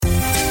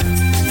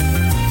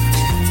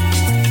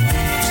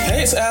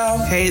it's Elle.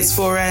 Hey, it's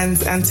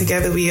Forens, and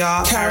together we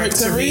are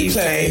Character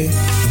Replay.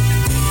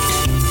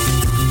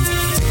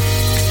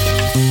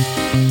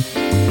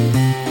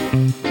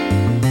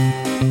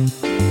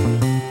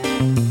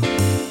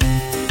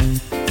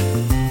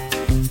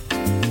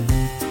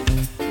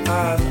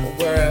 And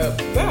we're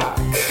back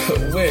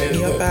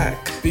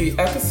with the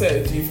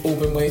episode you've all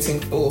been waiting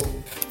for.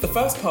 The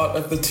first part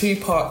of the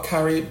two-part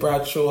Carrie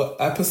Bradshaw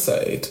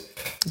episode.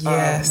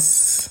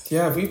 Yes.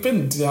 We've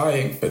been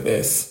dying for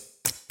this.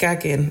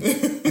 Gagging.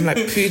 I'm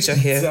like Pooja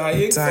here.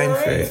 Dying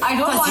for it. I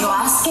don't want you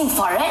asking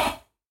for it.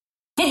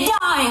 You're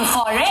dying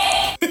for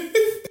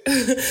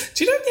it.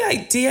 Do you know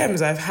the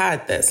DMs I've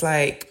had that's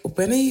like,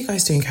 when are you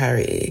guys doing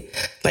Carrie?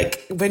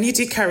 Like, when you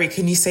do Carrie,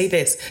 can you say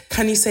this?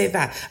 Can you say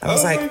that? I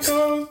was like,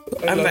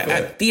 I'm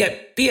like, be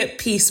at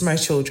peace, my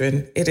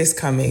children. It is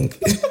coming.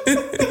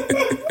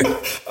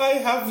 I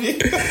have you.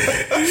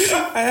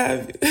 I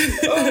have you.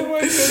 Oh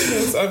my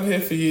goodness, I'm here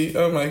for you.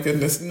 Oh my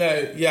goodness.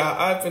 No, yeah,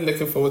 I've been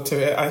looking forward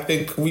to it. I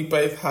think we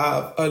both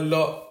have a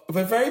lot.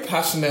 We're very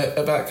passionate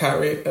about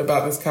Carrie,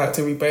 about this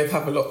character. We both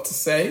have a lot to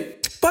say.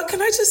 But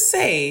can I just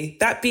say,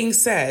 that being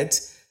said,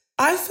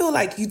 I feel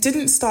like you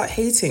didn't start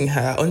hating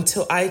her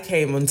until I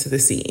came onto the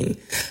scene.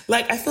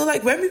 Like, I feel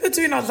like when we were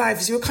doing our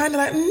lives, you were kind of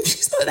like,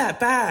 she's not that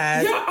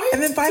bad. Yeah,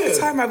 and then by the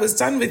time I was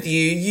done with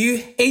you,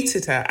 you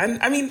hated her.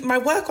 And I mean, my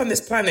work on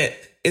this planet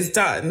is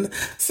done.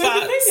 So the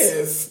thing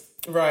is,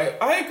 right,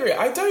 I agree.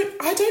 I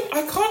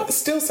can't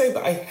still say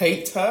that I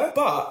hate her,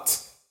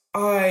 but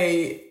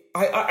I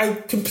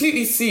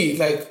completely see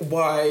like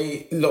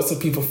why lots of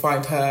people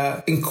find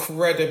her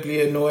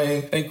incredibly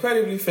annoying,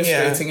 incredibly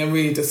frustrating, and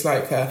really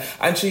dislike her.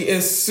 And she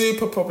is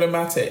super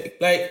problematic.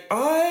 Like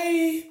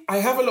I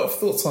have a lot of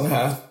thoughts on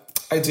her.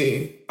 I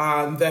do.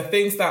 And there are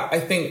things that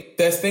I think,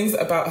 there's things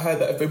about her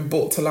that have been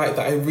brought to light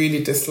that I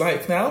really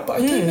dislike now,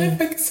 but I don't know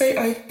if I can say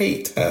I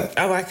hate her.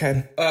 Oh, I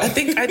can. I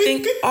think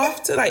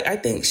after, like, I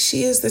think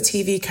she is the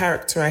TV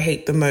character I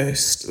hate the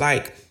most.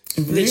 Like,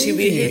 literally,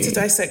 we're here to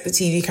dissect the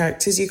TV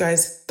characters you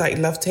guys, like,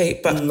 love to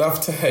hate, but...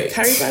 Love to hate.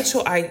 Carrie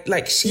Bradshaw,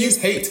 she's...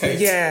 You hate.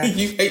 Yeah.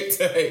 You hate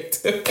to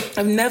hate.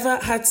 I've never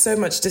had so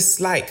much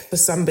dislike for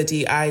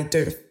somebody I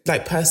don't,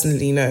 like,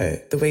 personally know,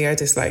 the way I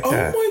dislike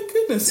her. Oh my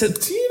goodness.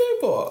 Do you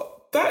know what?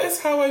 That is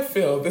how I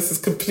feel. This is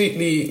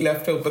completely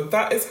left field, but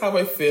that is how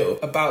I feel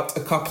about a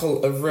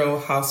couple of Real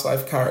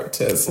Housewife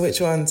characters. Which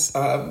ones?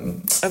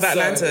 Of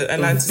Atlanta.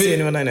 Atlanta's the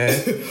only one I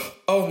know.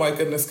 Oh my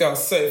goodness,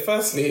 girls. So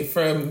firstly,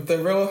 from the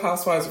Real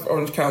Housewives of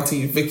Orange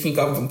County, Vicky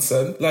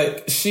Gunvalson,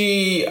 like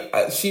she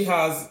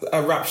has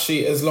a rap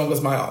sheet as long as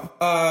my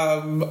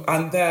arm.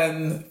 And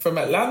then from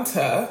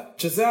Atlanta,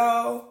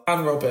 Giselle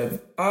and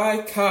Robin. I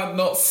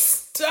cannot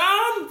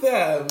stand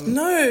them.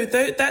 No,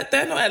 they're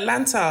not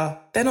Atlanta.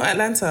 They're not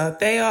Atlanta.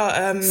 They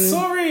are...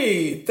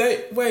 Sorry.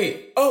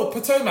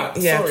 Potomac.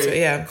 Yeah, Sorry.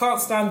 yeah. Can't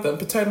stand them.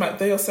 Potomac,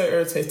 they are so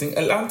irritating.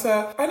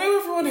 Atlanta, I know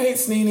everyone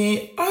hates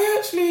Nene.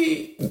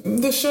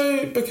 The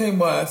show became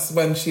worse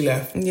when she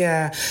left.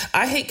 Yeah.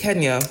 I hate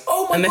Kenya.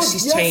 Oh my unless God,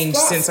 she's yes, changed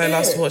since I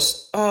last it. watched.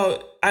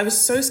 Oh, I was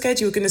so scared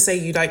you were going to say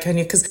you like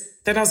Kenya, because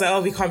then I was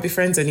like, we can't be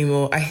friends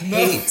anymore. I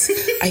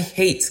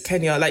hate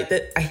Kenya. Like,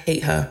 I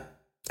hate her.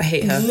 I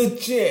hate her.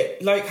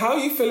 Legit. Like, how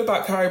you feel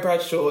about Carrie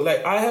Bradshaw?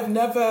 Like, I have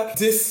never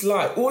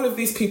disliked all of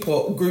these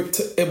people grouped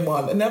in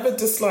one. I never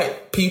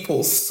disliked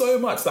people so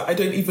much that I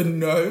don't even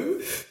know.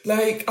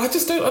 Like, I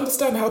just don't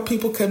understand how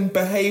people can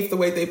behave the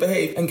way they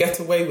behave and get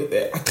away with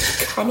it. I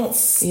cannot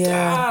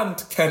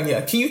stand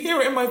Kenya. Can you hear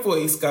it in my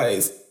voice,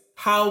 guys?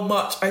 How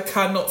much I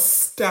cannot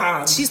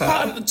stand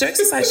her. Jokes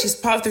aside, she's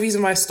part of the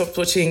reason why I stopped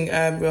watching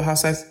Real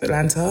Housewives of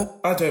Atlanta.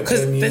 I don't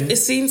blame you. Because it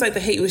seems like the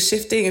hate was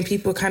shifting and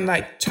people kind of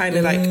like trying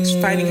to like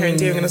finding her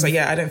endearing, and I was like,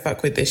 I don't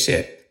fuck with this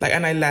shit. Like,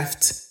 and I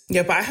left.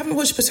 Yeah, but I haven't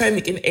watched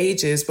Potomac in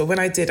ages, but when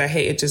I did, I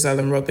hated Giselle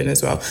and Robin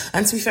as well.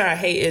 And to be fair, I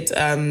hated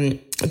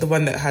the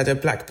one that had a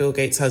black Bill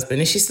Gates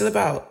husband. Is she still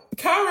about?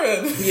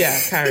 Karen! Yeah,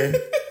 Karen.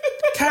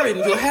 Karen,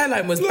 your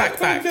hairline was black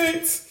back. Bill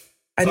Gates.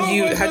 And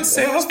you had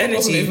so much energy.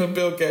 Wasn't even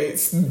Bill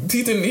Gates.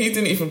 He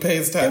didn't even pay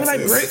his taxes. They were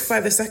like broke by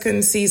the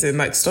second season.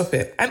 Like, stop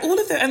it. And all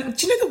of them. And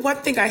do you know the one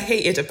thing I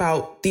hated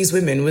about these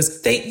women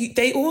was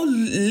they all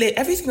lit.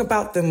 Everything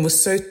about them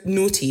was so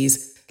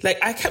noughties. Like,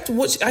 I kept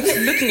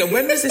looking at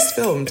when was this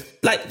filmed.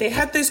 Like, they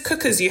had those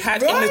cookers you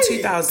had in the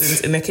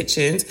 2000s in their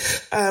kitchens.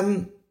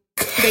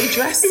 They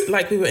dressed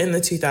like we were in the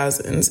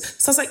 2000s.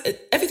 So I was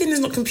like, everything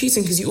is not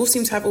computing because you all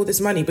seem to have all this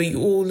money, but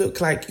you all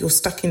look like you're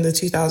stuck in the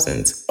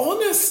 2000s.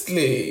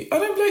 Honestly.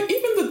 And I'm like,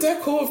 even the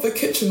decor of the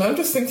kitchen, I'm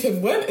just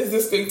thinking, when is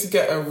this going to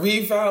get a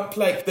revamp?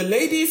 Like, the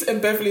ladies in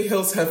Beverly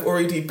Hills have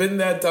already been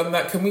there, done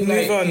that. Can we,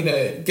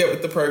 get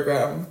with the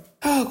program?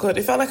 Oh, God.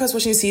 It felt like I was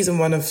watching season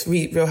 1 of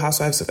Real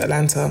Housewives of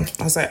Atlanta.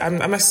 I was like,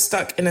 am I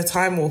stuck in a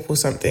time warp or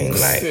something?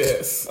 Like,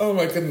 yes. Oh,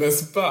 my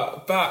goodness.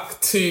 But back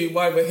to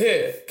why we're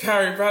here.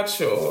 Carrie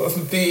Bradshaw,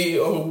 the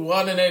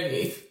one and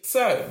only.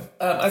 So,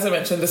 as I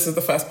mentioned, this is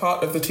the first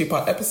part of the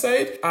 2-part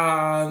episode.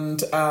 And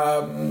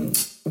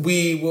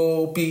we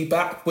will be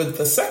back with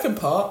the second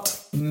part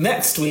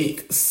next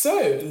week.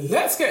 So,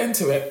 let's get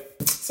into it.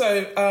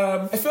 So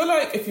I feel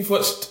like if you've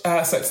watched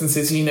Sex and the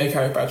City, you know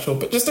Carrie Bradshaw,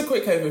 but just a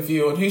quick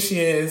overview on who she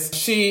is.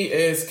 She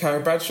is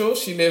Carrie Bradshaw.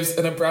 She lives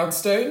in a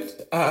brownstone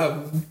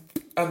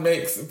and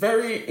makes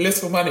very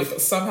little money,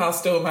 but somehow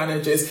still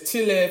manages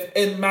to live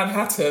in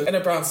Manhattan in a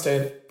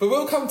brownstone. But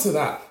we'll come to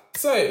that.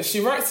 So she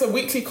writes a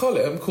weekly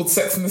column called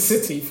Sex and the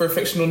City for a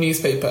fictional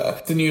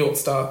newspaper, the New York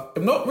Star.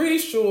 I'm not really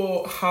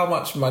sure how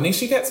much money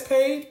she gets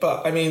paid,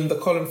 but I mean, the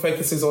column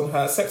focuses on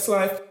her sex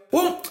life.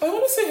 Well, I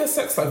want to say her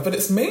sex life, but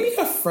it's mainly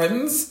her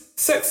friends'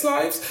 sex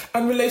lives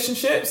and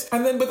relationships,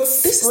 and then with a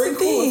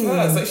sprinkle of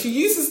hers. Like, she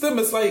uses them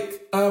as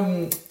like,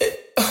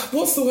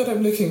 what's the word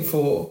I'm looking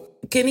for?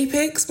 Guinea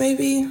pigs,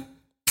 maybe?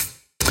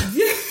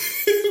 Yeah,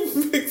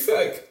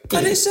 exactly.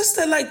 And it's just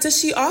that, like, does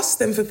she ask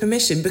them for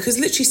permission? Because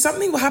literally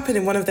something will happen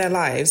in one of their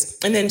lives,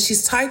 and then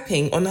she's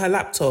typing on her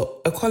laptop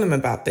a column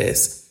about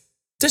this.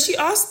 Does she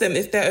ask them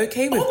if they're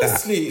okay with that?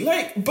 Honestly,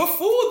 like,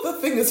 before the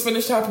thing is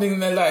finished happening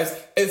in their lives,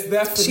 it's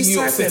there for New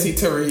York City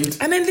to read.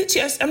 And then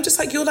literally, I'm just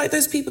like, you're like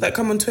those people that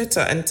come on Twitter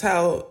and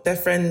tell their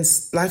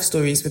friends' life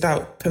stories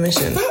without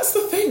permission. That's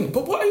the thing.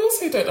 But what I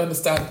also don't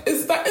understand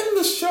is that in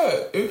the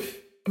show,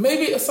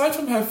 maybe aside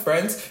from her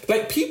friends,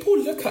 like, people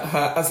look at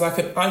her as like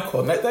an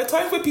icon. Like, there are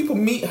times where people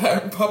meet her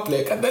in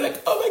public and they're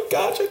like, oh my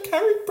God, you're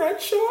Carrie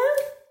Bradshaw?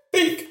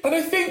 And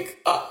I think,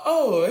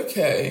 oh,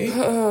 okay.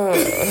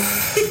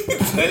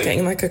 I'm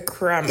getting like a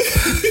cramp.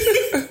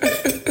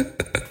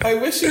 I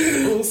wish you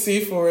could all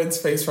see Foreign's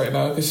face right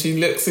now because she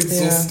looks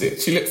exhausted. Yeah.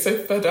 She looks so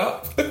fed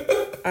up.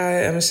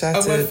 I am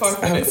shattered. And we're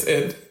 5 minutes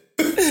in.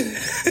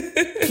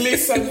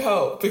 Please send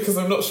help because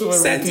I'm not sure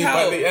we're ready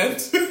by the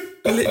end.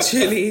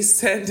 Literally,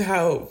 send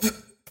help.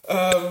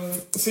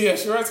 So yeah,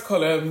 she writes a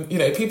column, you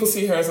know, people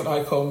see her as an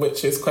icon,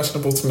 which is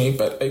questionable to me,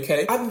 but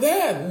okay. And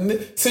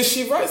then, so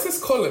she writes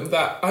this column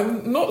that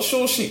I'm not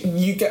sure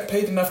you get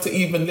paid enough to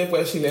even live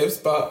where she lives,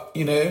 but,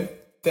 you know,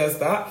 there's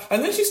that.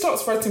 And then she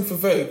starts writing for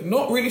Vogue.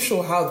 Not really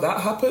sure how that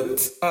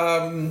happened.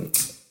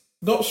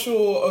 Not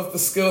sure of the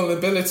skill and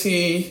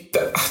ability.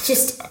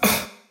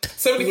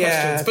 So many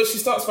questions, but she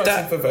starts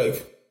writing for Vogue.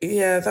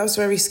 Yeah, that was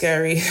very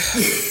scary.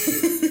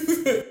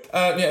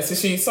 So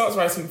she starts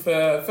writing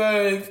for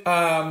Vogue.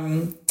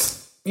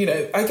 You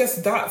know, I guess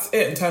that's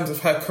it in terms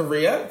of her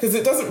career, because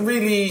it doesn't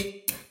really...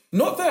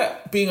 Not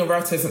that being a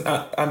writer isn't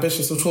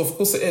ambitious at all, of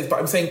course it is, but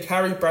I'm saying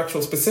Carrie Bradshaw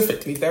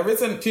specifically,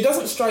 she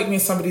doesn't strike me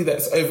as somebody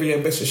that's overly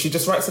ambitious. She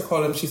just writes a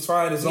column, she's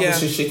fine as long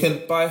as she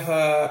can buy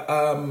her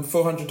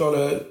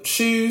 $400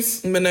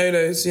 shoes.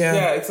 Manolos, yeah.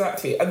 Yeah,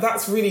 exactly. And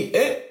that's really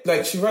it.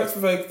 Like, she writes for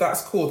Vogue,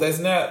 that's cool.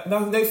 There's no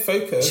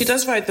focus. She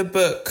does write the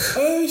book.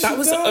 Oh, that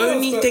was the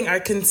only thing I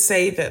can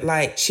say that,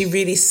 like, she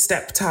really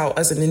stepped out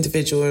as an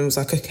individual and was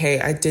like,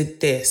 okay, I did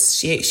this.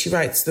 She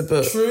writes the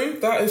book. True,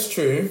 that is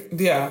true.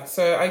 Yeah,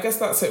 so I guess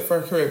that's it for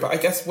her career, but I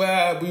guess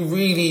where we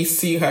really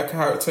see her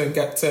character and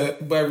get to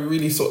where we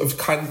really sort of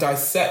kind of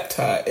dissect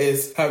her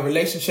is her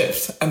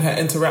relationships and her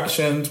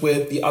interactions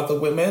with the other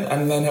women,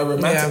 and then her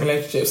romantic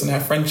relationships and her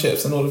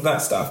friendships and all of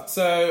that stuff.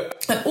 So,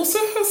 and also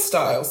her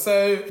style.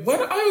 So when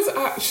I was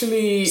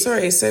actually...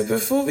 Sorry, so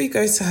before we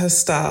go to her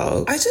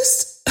style, I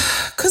just...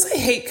 Because I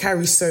hate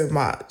Carrie so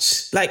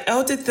much. Like,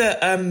 Elle did the,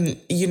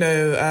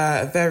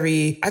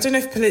 very... I don't know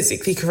if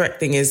politically correct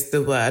thing is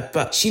the word,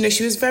 but she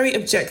was very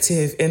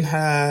objective in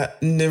her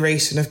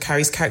narration of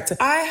Carrie's character.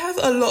 I have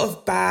a lot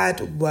of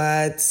bad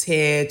words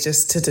here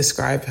just to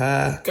describe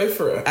her. Go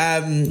for it.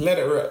 Let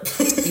it rip.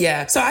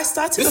 Yeah. So I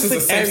started off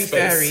with Airy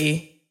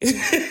Fairy.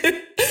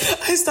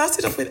 I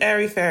started off with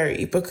Airy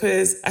Fairy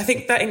because I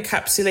think that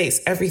encapsulates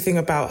everything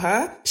about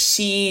her.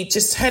 She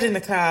just head in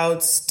the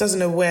clouds, doesn't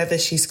know whether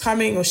she's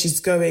coming or she's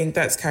going.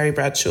 That's Carrie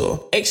Bradshaw.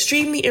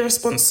 Extremely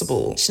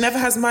irresponsible. She never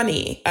has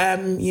money.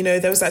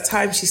 There was that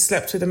time she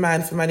slept with a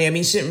man for money. I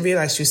mean, she didn't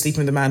realize she was sleeping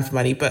with a man for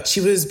money, but she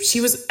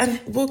was, and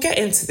we'll get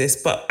into this,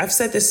 but I've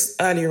said this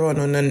earlier on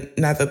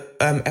another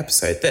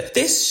episode, that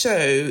this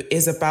show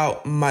is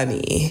about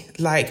money.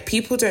 Like,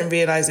 people don't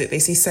realize it. They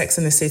see Sex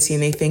and the City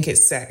and they think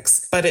it's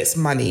sex, but it's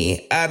money.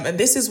 And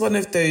this is one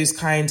of those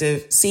kind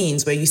of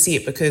scenes where you see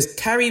it because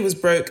Carrie was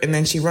broke and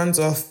then she runs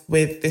off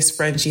with this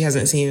friend she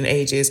hasn't seen in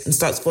ages and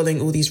starts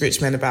following all these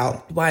rich men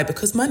about. Why?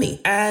 Because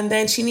money. And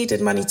then she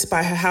needed money to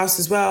buy her house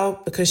as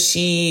well because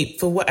she,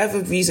 for whatever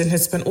reason, had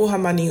spent all her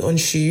money on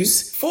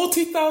shoes.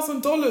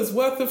 $40,000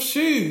 worth of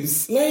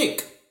shoes.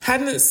 Like...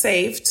 Hadn't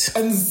saved.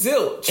 And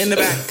zilch. In the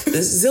bank.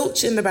 There's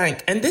zilch in the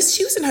bank. And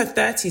she was in her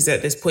 30s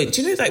at this point.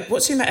 Do you know, like,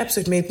 watching that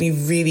episode made me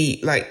really,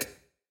 like...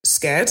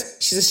 scared.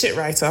 She's a shit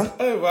writer.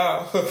 Oh,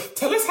 wow.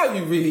 Tell us how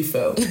you really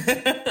feel.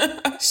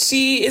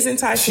 She is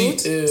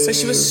entitled. She is. So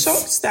she was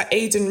shocked that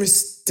Aidan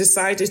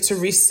decided to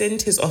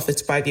rescind his offer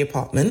to buy the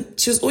apartment.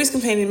 She was always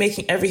complaining,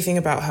 making everything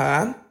about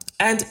her.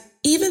 And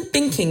even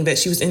thinking that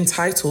she was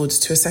entitled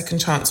to a second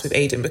chance with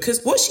Aidan,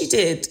 because what she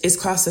did is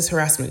classed as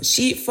harassment.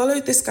 She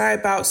followed this guy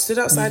about, stood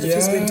outside of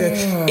his window.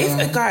 If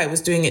a guy was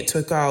doing it to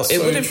a girl, it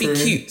wouldn't be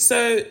cute.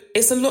 So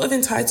it's a lot of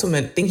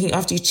entitlement, thinking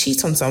after you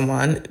cheat on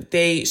someone,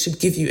 they should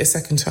give you a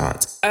second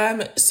chance.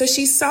 So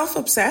she's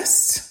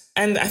self-obsessed.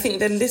 and I think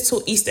there are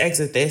little Easter eggs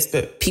of this,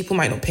 but people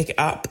might not pick it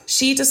up.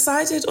 She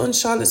decided on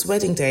Charlotte's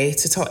wedding day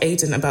to tell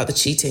Aidan about the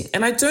cheating.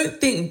 And I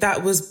don't think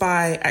that was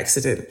by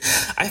accident.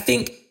 I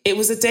think it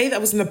was a day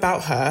that wasn't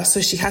about her, so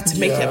she had to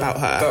make it about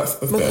her.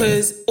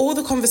 Because all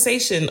the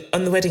conversation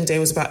on the wedding day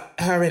was about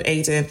her and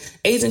Aidan.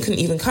 Aidan couldn't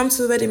even come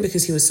to the wedding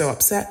because he was so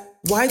upset.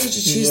 Why did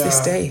you choose this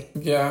day?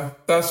 Yeah,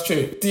 that's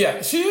true.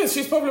 Yeah, she is.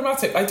 She's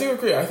problematic. I do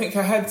agree. I think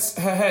her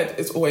head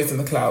is always in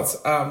the clouds.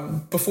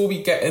 Before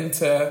we get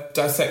into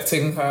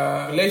dissecting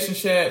her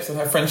relationships and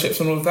her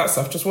friendships and all of that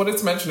stuff, just wanted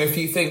to mention a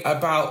few things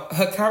about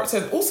her character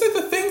and also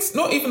the things,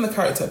 not even the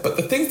character, but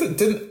the things that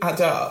didn't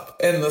add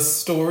up in the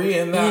story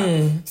in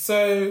that.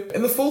 So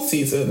in the 4th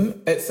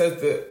season, it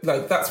says that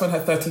like that's when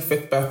her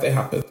 35th birthday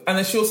happened. And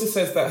then she also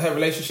says that her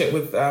relationship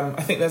with, I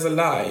think there's a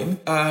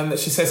line that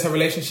she says her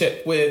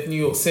relationship with New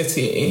York City,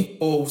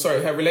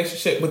 her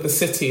relationship with the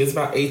city is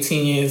about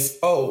 18 years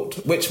old,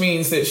 which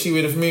means that she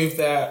would have moved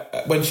there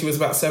when she was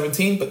about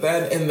 17. But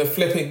then in the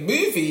flipping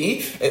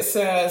movie, it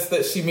says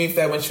that she moved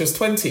there when she was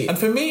 20. And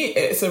for me,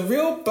 it's a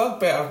real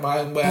bugbear of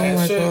mine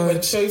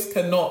when shows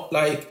cannot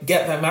like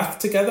get their math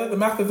together. The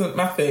math isn't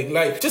mathing.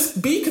 Like, just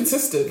be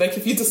consistent. Like,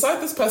 if you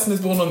decide this person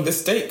is born on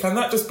this date, can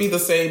that just be the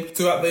same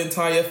throughout the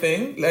entire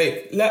thing?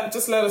 Like, let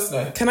us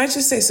know. Can I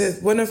just say, so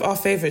one of our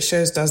favourite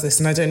shows does this,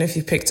 and I don't know if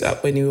you picked it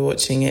up when you were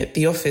watching it,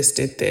 The Office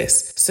did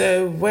this.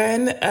 So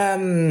when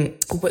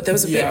there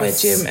was a bit where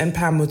Jim and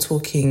Pam were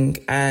talking,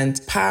 and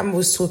Pam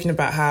was talking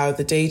about how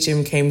the day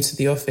Jim came to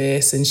the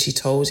office and she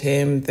told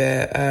him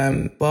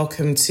that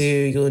welcome to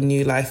your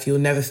new life, you'll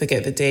never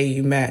forget the day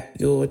you met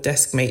your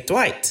desk mate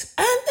Dwight.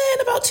 And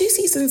then about 2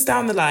 seasons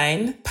down the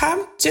line,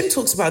 Jim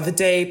talks about the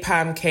day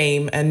Pam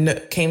came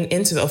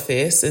into the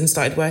office and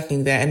started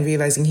working there and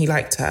realising he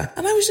liked her.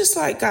 And I was just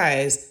like,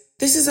 guys,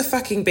 this is a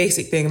fucking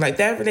basic thing. Like,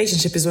 their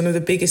relationship is one of the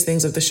biggest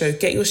things of the show.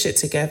 Get your shit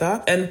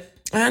together. And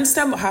I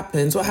understand what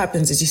happens. What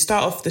happens is you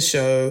start off the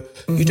show,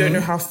 you don't know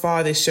how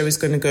far this show is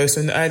going to go.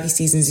 So in the early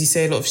seasons, you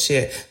say a lot of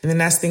shit. And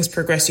then as things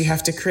progress, you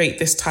have to create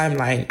this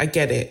timeline. I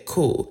get it.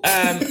 Cool.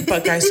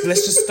 But guys,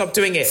 let's just stop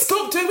doing it.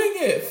 Stop doing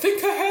it.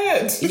 Think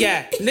ahead.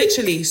 Yeah,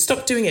 literally.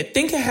 Stop doing it.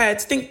 Think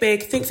ahead. Think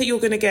big. Think that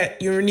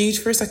you're renewed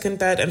for a 2nd,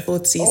 3rd and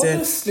 4th season.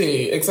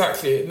 Honestly,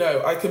 exactly.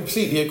 No, I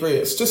completely agree.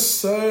 It's just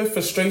so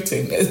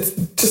frustrating. It's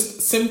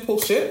just simple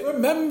shit.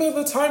 Remember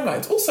the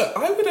timelines. Also,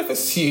 I would have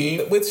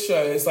assumed with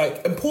shows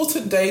like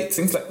important dates,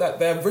 things like that,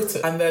 they're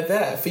written and they're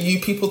there for you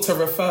people to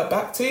refer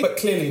back to, but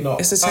clearly not.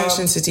 It's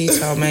attention to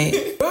detail,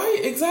 mate. Right,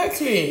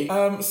 exactly.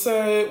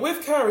 So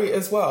with Carrie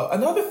as well,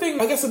 another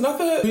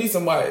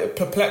reason why it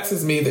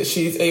perplexes me that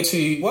she's able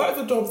to work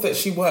the job that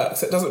she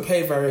works that doesn't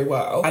pay very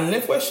well and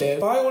live where she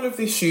is, buy all of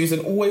these shoes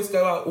and always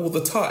go out all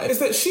the time, is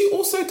that she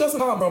also doesn't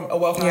come from a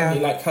wealthy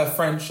family like her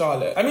friend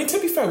Charlotte. I mean, to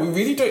be fair, we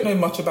really don't know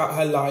much about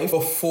her life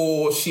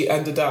before she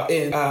ended up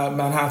in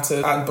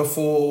Manhattan and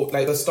before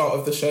like the start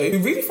of the show. We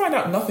really find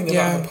out nothing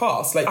about her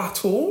past, like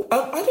at all. I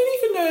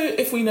don't even know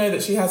if we know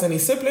that she has any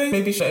siblings.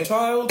 Maybe she's a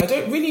child. I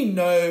don't really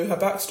know her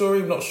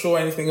backstory. I'm not sure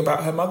anything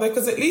about her mother,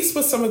 because at least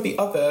with some of the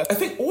other, I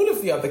think all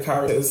of the other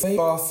characters,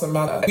 bar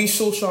Samantha, we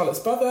saw Charlotte's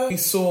brother, we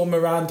saw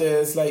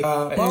Miranda's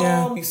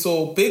mom, we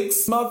saw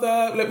Big's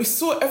mother, like we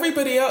saw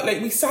everybody else,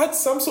 like we had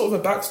some sort of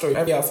a backstory,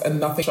 everybody else, and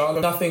nothing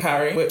Charlotte, nothing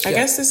Harry. Which, I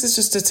guess this is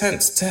just a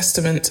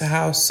testament to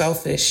how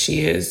selfish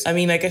she is. I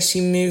mean, I guess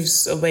she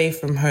moves away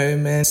from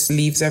home and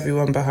leaves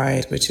everyone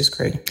behind, which is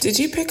great. Did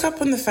you pick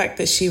up on the fact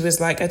that she was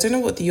like, I don't know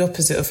what the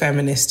opposite of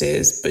feminist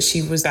is, but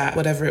she was that,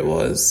 whatever it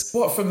was?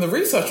 What, from the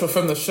research or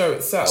from the show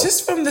itself?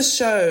 Just from the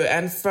show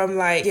and from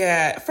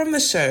from the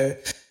show.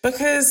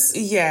 Because,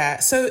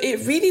 so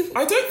it really...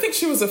 I don't think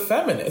she was a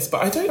feminist,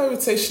 but I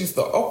would say she's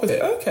the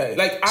opposite. Okay,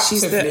 like actively.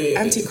 She's the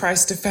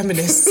Antichrist of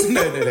feminists. No.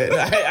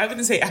 I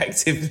wouldn't say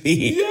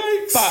actively.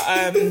 Yikes.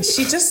 But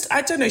she just,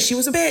 I don't know, she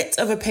was a bit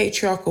of a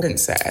patriarchal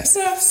princess.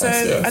 Yes.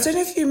 I don't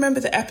know if you remember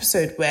the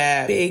episode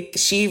where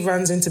she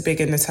runs into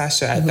Big and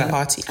Natasha at that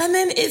party. And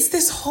then it's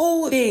this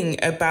whole thing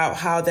about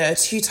how there are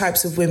 2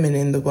 types of women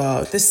in the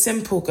world. The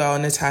simple girl,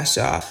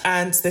 Natasha,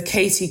 and the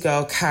Katie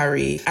girl,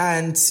 Carrie.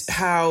 And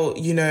how,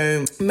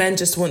 men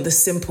just want the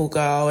simple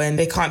girl and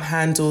they can't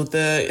handle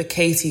the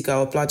Katie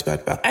girl, blah, blah,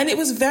 blah. And it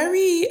was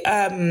very,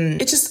 I don't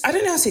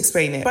know how to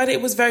explain it, but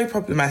it was very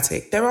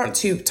problematic. There aren't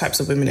 2 types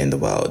of women in the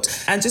world.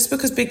 And just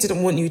because Big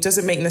didn't want you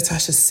doesn't make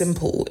Natasha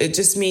simple. It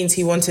just means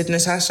he wanted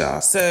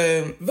Natasha.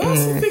 So...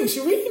 That's the thing. She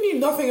really knew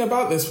nothing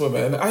about this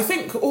woman. I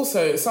think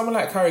also someone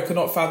like Carrie could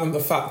not fathom the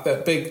fact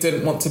that Big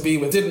didn't want to be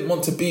with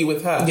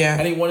her. Yeah.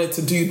 And he wanted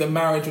to do the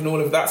marriage and all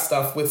of that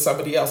stuff with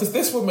somebody else. Because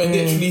this woman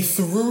literally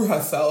threw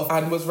herself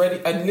and was ready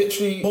and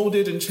literally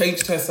molded and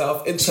changed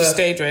herself into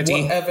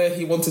whatever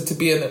he wanted to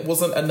be, and it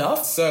wasn't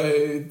enough.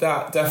 So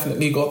that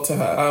definitely got to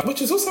her,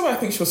 which is also why I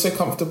think she was so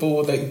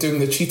comfortable like doing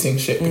the cheating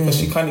shit, because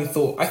she kind of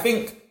thought,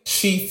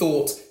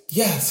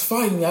 yes,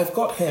 finally I've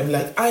got him,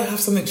 like I have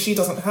something she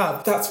doesn't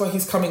have, that's why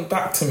he's coming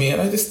back to me.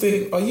 And I just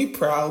think, are you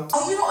proud?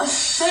 Are you not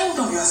ashamed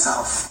of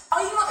yourself?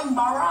 Are you not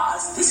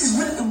embarrassed? This is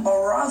really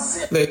embarrassing.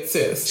 present. Like,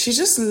 sis. She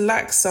just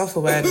lacks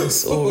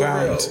self-awareness all For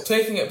around. real.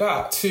 Taking it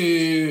back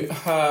to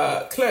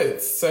her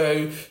clothes.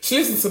 So she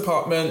lives in this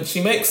apartment,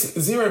 she makes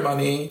zero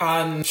money,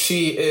 and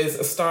she is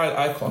a style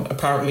icon,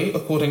 apparently,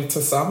 according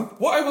to some.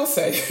 What I will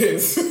say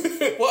is,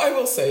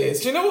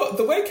 do you know what?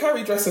 The way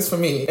Carrie dresses for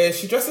me is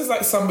she dresses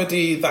like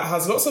somebody that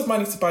has lots of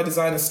money to buy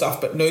designer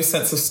stuff, but no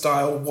sense of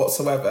style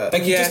whatsoever.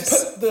 Like, you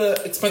just put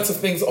the expensive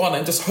things on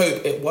and just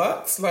hope it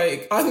works.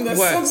 Like, and there's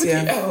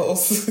somebody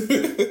else.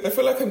 I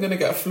feel like I'm going to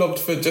get flogged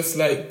for just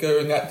like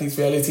going at these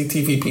reality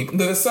TV people.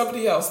 There's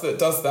somebody else that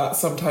does that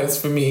sometimes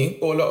for me,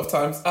 or a lot of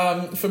times.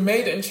 For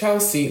Made in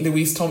Chelsea,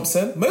 Louise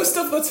Thompson, most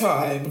of the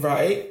time,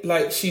 right,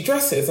 like she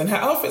dresses and her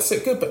outfits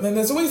look good, but then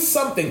there's always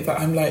something that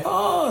I'm like,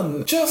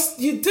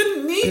 you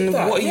didn't need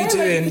that. What are you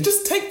doing? Like, you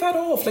just take that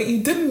off. Like,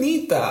 you didn't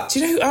need that. Do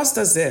you know who else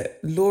does it?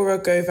 Laura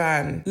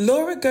Govan.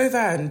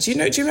 Do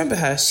you remember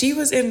her? She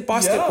was in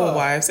Basketball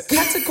Wives.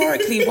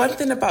 Categorically, one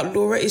thing about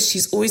Laura is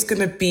she's always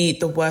going to be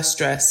the worst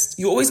dressed.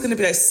 You're always going to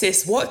be like,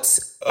 sis, what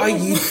are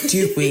you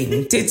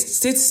doing? Did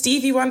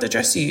Stevie Wonder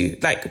dress you?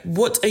 Like,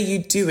 what are you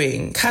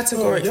doing?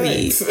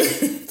 Categorically.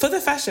 For the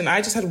fashion,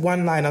 I just had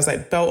one line. I was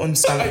like, belt on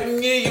stomach. I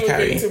knew you were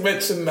going to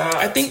mention that.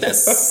 I think that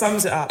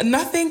sums it up.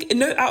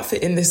 No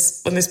outfit on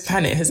this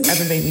planet has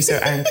ever made me so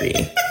angry.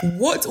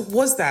 What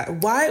was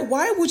that?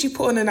 Why would you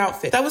put on an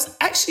outfit that was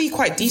actually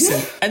quite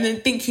decent and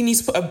then think you need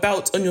to put a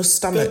belt on your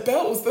stomach? The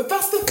belt was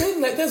that's the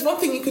thing. Like, there's one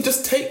thing you could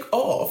just take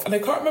off, and I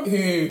can't remember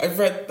who I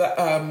read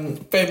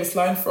that famous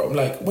line from.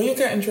 Like, when you're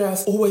getting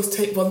dressed, always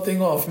take one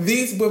thing off.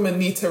 These women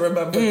need to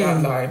remember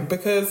that line,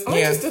 because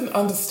I just didn't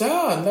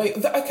understand. Like,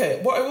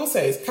 what I will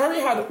say is Carrie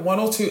had one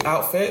or two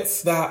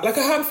outfits that, like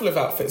a handful of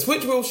outfits,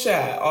 which we'll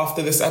share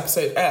after this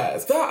episode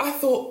airs, that I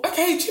thought,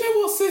 okay, do you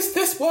know what, sis,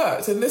 this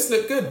worked and this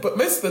looked good. But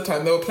most of the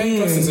time they were plain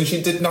dresses and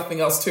she did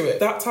nothing else to it.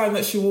 That time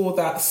that she wore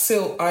that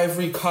silk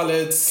ivory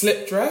coloured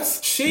slip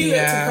dress, she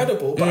looked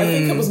incredible. But I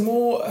think it was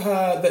more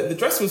that the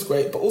dress was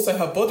great, but also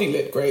her body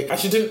looked great, and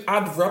she didn't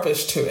add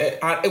rubbish to it,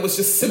 and it was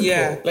just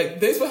simple. Like,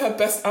 those were her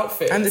best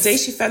outfits. And the day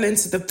she fell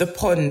into the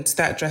pond,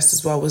 that dress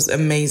as well was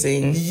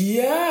amazing.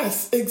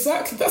 Yes,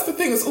 exactly. That's the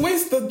thing. It's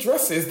always the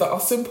dresses that are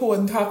simple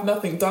and have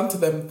nothing done to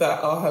them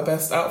that are her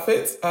best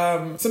outfits.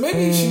 So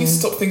maybe she needs to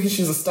stop thinking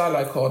she's a style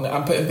icon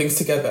and putting things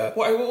together.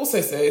 What I will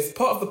also say is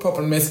part of the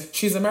problem is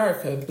she's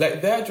American.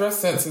 Like, their dress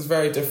sense is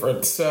very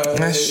different. So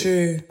that's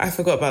true. I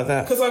forgot about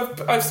that.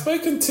 Because I've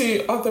spoken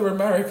to other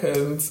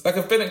Americans. Like,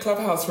 I've been in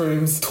Clubhouse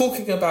rooms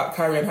talking about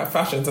Carrie and her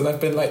fashions, and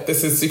I've been like,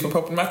 this is super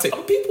problematic.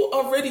 And people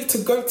are ready to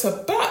go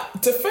to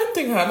bat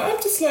defending her, and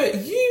I'm just like,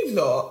 you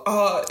lot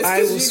are...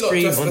 I will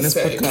scream on this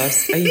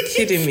podcast. Are you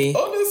kidding me?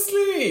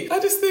 Honestly, I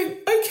just think,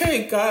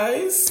 okay,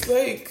 guys,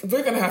 like,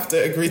 we're going to have to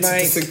agree to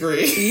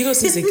disagree. You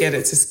guys need to get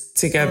it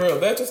together. For real,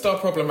 they're just our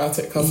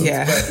problematic cousins.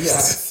 Yeah. But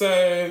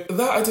so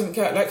that I didn't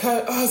get. Like,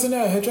 her, I don't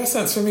know, her dress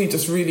sense for me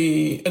just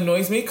really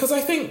annoys me, because I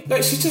think,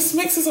 like, she just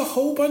mixes a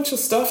whole bunch of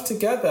stuff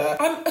together.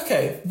 And,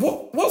 okay,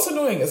 what's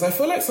annoying is I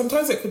feel like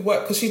sometimes it could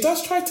work, because she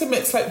does try to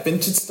mix, like,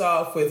 vintage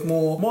stuff with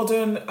more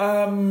modern,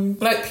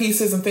 like,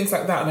 pieces and things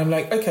like that. And I'm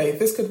like, okay,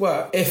 this could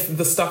work if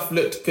the stuff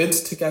looked good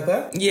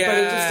together. Yeah. But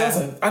it just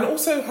doesn't. And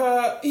also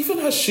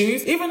her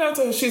shoes, even down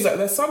to her shoes, like,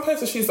 there's some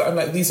pairs of shoes that I'm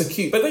like, these are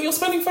cute. But then you're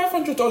spending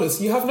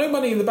 $500. You have no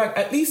money in the bank.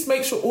 At least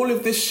make sure all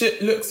of this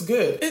shit looks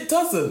good. It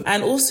doesn't.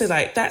 And also,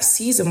 like, that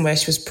season where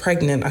she was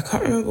pregnant, I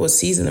can't remember what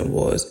season it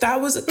was.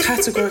 That was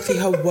categorically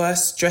her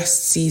worst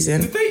dressed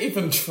season. Did they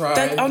even try?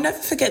 I'll never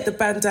forget the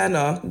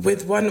bandana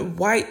with one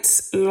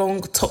white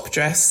long top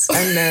dress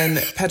and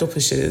then pedal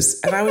pushers.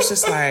 And I was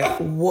just like,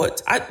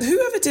 what?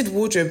 Whoever did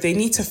wardrobe, they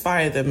need to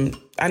fire them.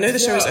 I know the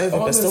show is over,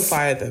 but still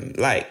fire them.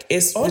 Like,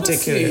 it's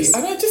ridiculous.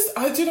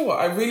 And do you know what?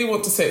 I really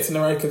want to say it's an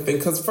American thing,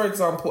 because, for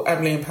example,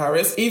 Emily in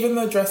Paris, even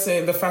the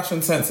dressing, the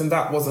fashion sense, and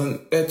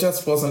it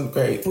just wasn't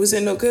great. Was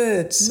it not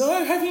good?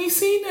 No, have you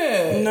seen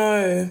it?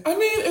 No. I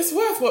mean, it's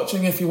worth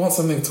watching if you want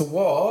something to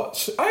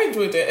watch. I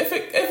enjoyed it.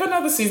 If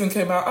another season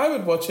came out, I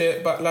would watch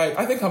it, but, like,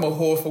 I think I'm a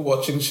whore for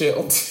watching shit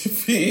on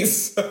TV,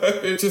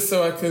 so just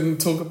so I can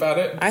talk about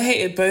it. I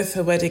hated both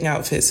her wedding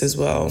outfits as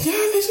well. Yeah,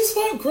 they just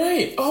weren't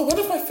great. Oh, one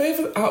of my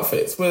favourite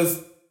outfits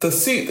was the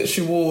suit that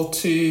she wore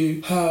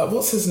to her,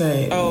 what's his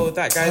name? Oh,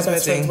 that guy's her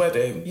best friend's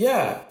wedding.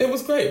 Yeah, it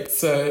was great.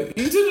 So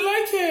you didn't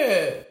like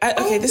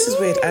it? This is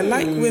weird. I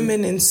like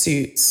women in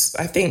suits.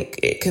 I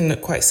think it can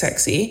look quite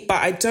sexy, but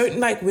I don't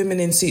like women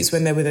in suits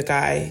when they're with a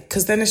guy,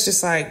 because then it's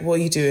just like, what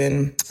are you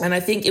doing? And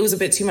I think it was a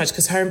bit too much,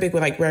 because her and Big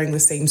were like wearing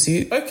the same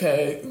suit.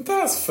 Okay,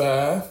 that's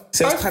fair.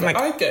 So it's kind of like,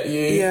 I get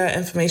you. Yeah,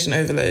 information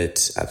overload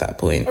at that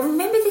point. I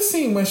remember the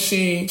scene where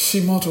she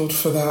modelled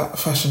for that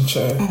fashion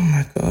show. Oh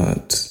my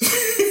God.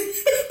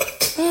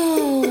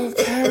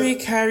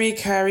 Carrie.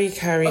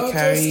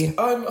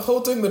 I'm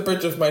holding the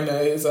bridge of my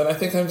nose, and I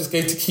think I'm just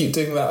going to keep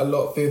doing that a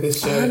lot through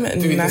this show. I'm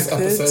this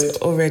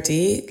episode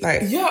already.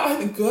 Like,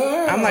 yeah,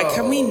 girl. I'm like,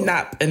 can we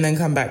nap and then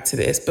come back to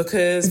this?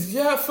 Because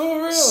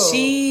for real,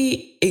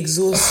 she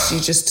exhausts you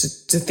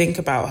just to think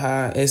about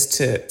her. Is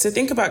to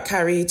think about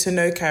Carrie. To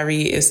know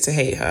Carrie is to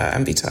hate her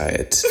and be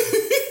tired.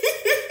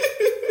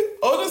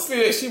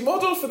 honestly, like, she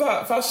modelled for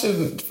that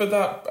fashion, for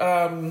that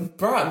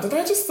brand. And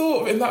I just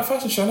thought in that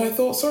fashion show, and I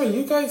thought, sorry,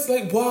 you guys,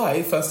 like,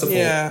 why, first of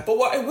all? But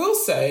what I will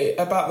say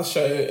about the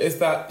show is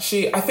that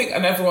she, I think,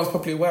 and everyone's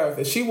probably aware of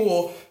this, she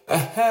wore a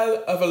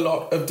hell of a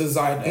lot of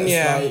designers.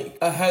 Like,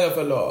 a hell of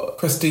a lot.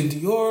 Christian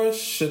Dior,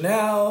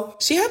 Chanel.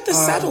 She had the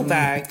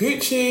saddlebag.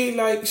 Gucci,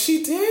 like,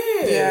 she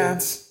did. Yeah.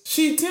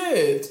 She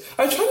did.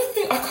 I'm trying to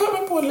think. I can't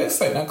remember what it looks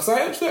like now because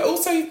I actually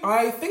also,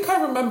 I think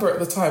I remember at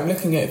the time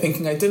looking at it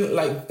thinking I didn't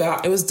like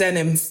that. It was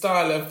denim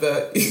style of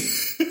the.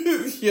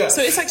 Yeah.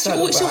 So it's like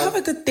she'll have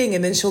a good thing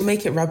and then she'll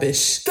make it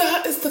rubbish.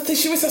 That is the thing.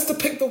 She always has to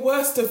pick the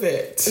worst of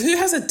it. Who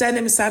has a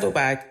denim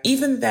saddlebag?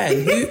 Even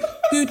then,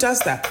 who does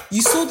that?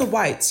 You saw the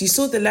whites, you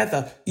saw the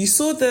leather, you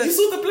saw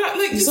the black,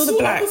 like, you saw the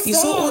black, you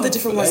saw all the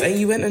different ones, and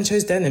you went and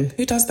chose denim.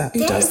 Who does that? Who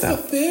does that?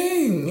 That's the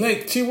thing.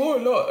 Like, she wore a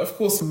lot, of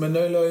course,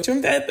 Manolo. Do you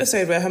remember the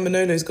episode where her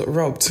Manolos got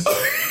robbed?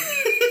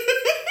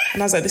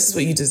 And I was like, this is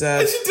what you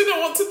deserve. And she didn't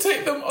want to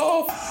take them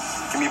off.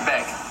 Give me a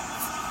bag.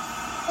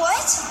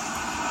 What?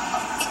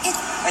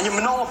 And your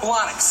Manolo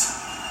Blahniks.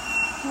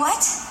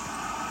 What?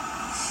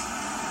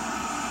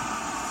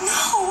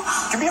 No.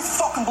 Give me your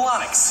fucking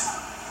Blahniks.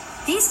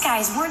 These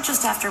guys weren't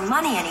just after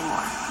money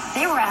anymore.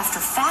 They were after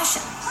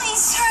fashion.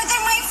 Please, sir,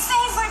 they're my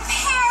favorite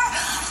pair.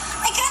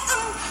 I got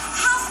them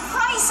half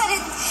price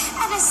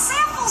at a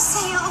sample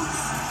sale.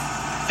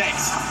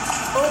 Thanks.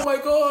 Oh my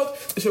god.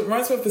 It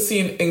reminds me of the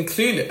scene in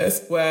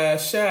Clueless where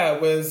Cher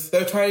was,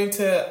 I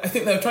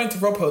think they were trying to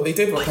rob her. They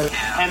did rob her.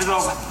 Hand it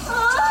over.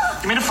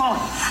 Give me the phone.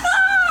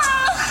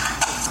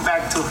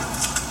 Back to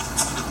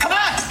her. Come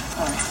on!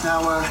 All right,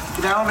 now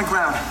get down on the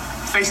ground.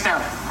 Face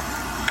down.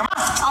 Come on.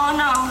 Oh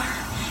no.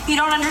 You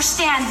don't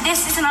understand.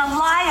 This isn't a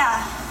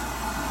liar.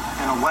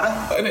 And a what?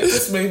 And it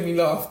just made me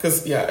laugh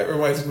because, yeah, it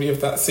reminded me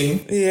of that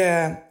scene.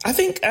 Yeah. I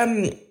think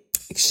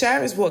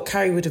Cher is what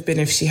Carrie would have been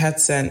if she had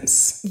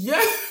sense.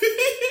 Yeah.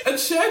 And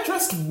Cher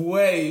dressed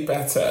way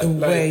better.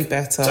 Way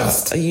better.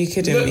 Are you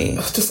kidding me?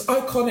 Just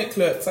iconic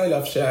looks. I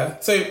love Cher.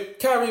 So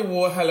Carrie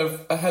wore a hell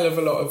of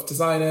a lot of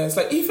designers.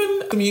 Like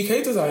even some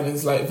UK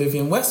designers like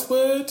Vivienne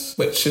Westwood,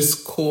 which is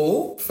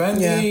cool.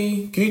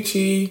 Fendi,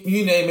 Gucci,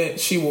 you name it,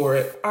 she wore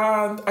it.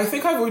 And I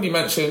think I've already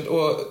mentioned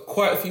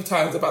quite a few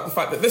times about the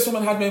fact that this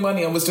woman had no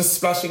money and was just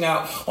splashing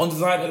out on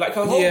designer. Like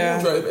her whole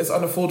wardrobe is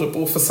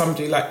unaffordable for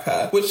somebody like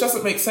her, which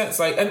doesn't make sense.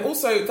 Like, and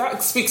also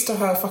that speaks to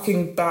her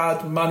fucking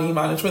bad money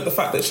management. The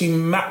fact that she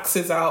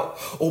maxed out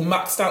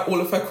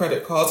all of her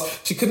credit cards.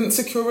 She couldn't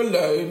secure a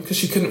loan because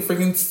she couldn't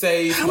frigging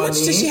save money. How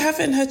much did she have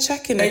in her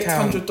checking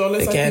account? $800,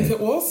 I think it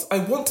was. I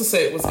want to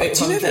say it was $800.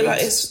 Do you know that,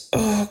 like,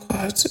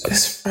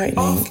 it's frightening.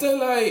 After,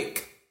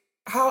 like,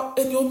 how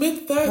in your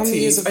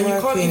mid-30s and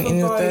you can't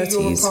even buy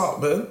your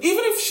apartment.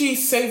 Even if she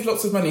saved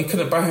lots of money,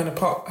 couldn't buy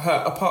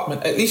her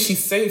apartment, at least she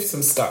saved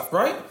some stuff,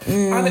 right?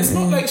 And it's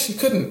not like she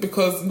couldn't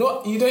because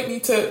you don't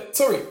need to.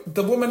 Sorry,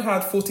 the woman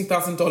had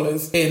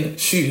 $40,000 in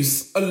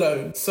shoes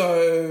alone.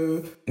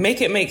 So make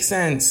it make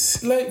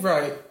sense. Like,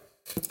 right.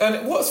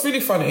 And what's really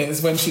funny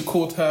is when she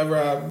called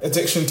her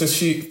addiction to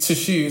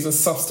shoes a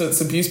substance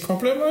abuse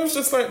problem. I was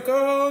just like,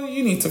 girl,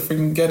 you need to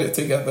freaking get it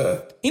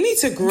together. You need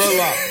to grow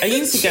up and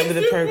you need to get with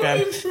the program.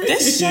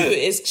 This show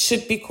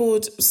should be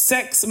called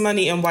Sex,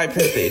 Money and White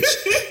Privilege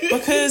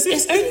because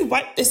it's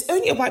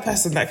only a white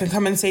person that can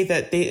come and say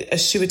that a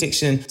shoe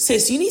addiction.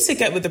 Sis, you need to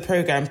get with the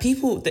program.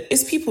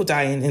 It's people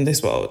dying in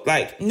this world.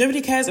 Like,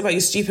 nobody cares about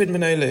your stupid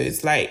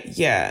Manolos. Like,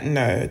 yeah,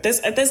 no.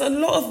 There's a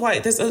lot of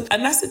white,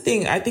 and that's the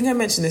thing. I think I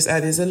mentioned this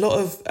earlier. There's a lot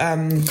of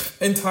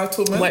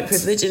entitlement, white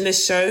privilege in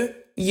this show.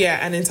 Yeah,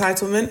 and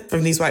entitlement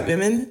from these white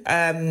women,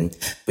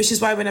 which is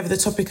why whenever the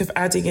topic of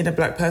adding in a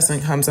black person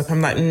comes up,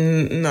 I'm like,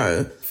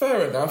 no.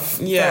 Fair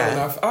enough. Yeah, fair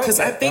enough. Because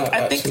I think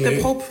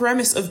the whole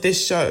premise of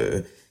this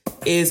show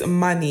is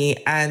money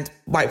and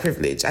white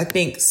privilege. I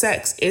think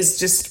sex is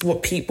just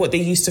what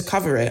they use to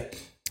cover it,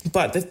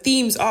 but the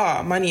themes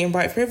are money and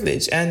white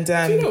privilege. And do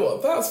you know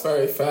what? That's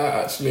very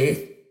fair,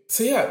 actually.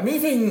 So yeah,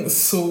 moving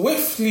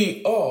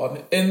swiftly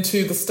on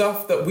into the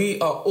stuff that we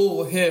are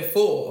all here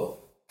for,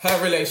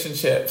 her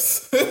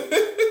relationships.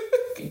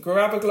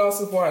 Grab a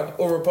glass of wine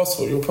or a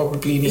bottle, you'll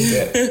probably need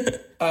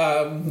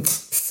it.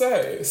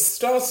 So,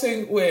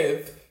 starting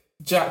with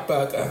Jack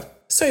Berger.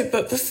 So,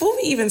 but before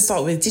we even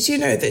start with, did you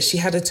know that she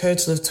had a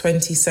total of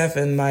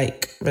 27,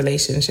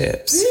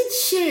 relationships? Did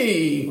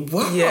she?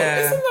 Wow,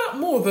 yeah. Isn't that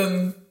more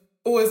than,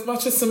 or as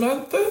much as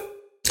Samantha?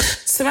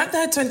 Samantha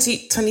had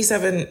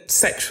 27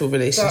 sexual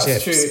relationships.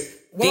 That's true.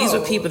 Wow. These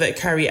were people that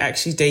Carrie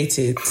actually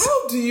dated.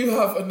 How do you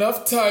have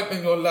enough time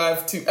in your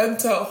life to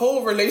enter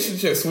whole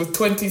relationships with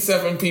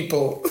 27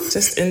 people?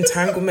 Just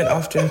entanglement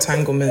after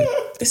entanglement.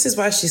 This is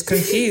why she's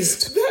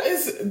confused.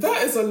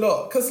 That is a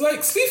lot. Because,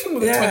 sleeping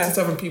with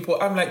 27 people,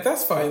 I'm like,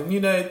 that's fine.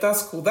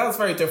 That's cool. That's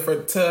very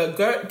different to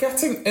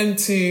getting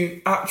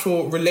into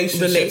actual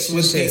relationships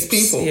with these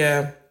people.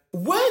 Yeah.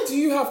 Where do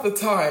you have the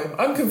time?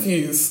 I'm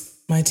confused.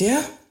 My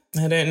dear,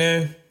 I don't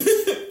know.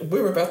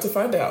 We're about to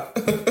find out.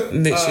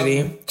 Literally.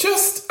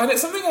 And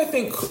it's something I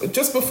think,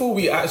 just before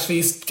we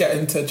actually get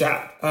into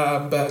Jack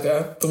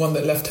Berger, the one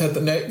that left her the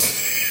note.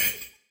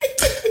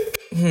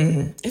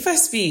 If I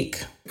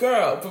speak...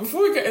 Girl, but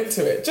before we get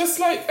into it, just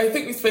like, I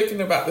think we've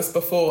spoken about this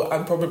before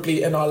and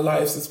probably in our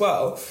lives as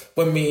well,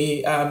 when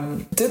we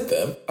did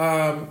them,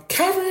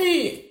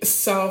 Carrie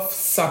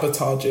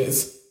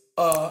self-sabotages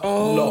a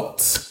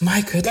lot.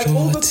 My good Like, Lord.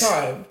 all the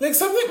time. Like,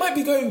 something might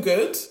be going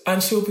good,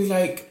 and she'll be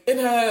like, in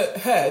her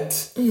head,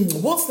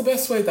 what's the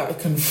best way that I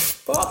can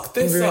fuck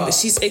this up?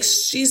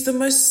 She's the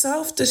most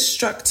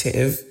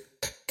self-destructive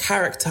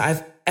character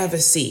I've ever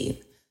seen.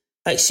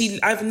 Like,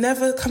 I've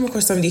never come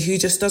across somebody who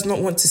just does not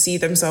want to see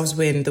themselves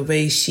win the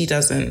way she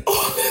doesn't.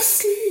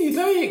 Honestly,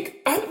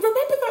 like, I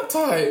remember that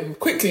time.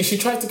 Quickly, she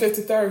tried to go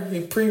to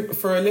therapy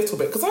for a little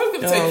bit, because I was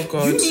going to say,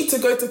 God. you need to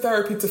go to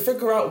therapy to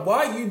figure out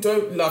why you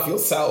don't love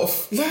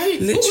yourself.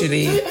 Like,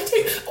 literally.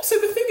 Also,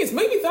 the thing is,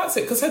 maybe that's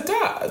it, because her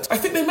dad, I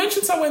think they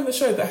mentioned somewhere in the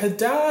show that her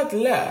dad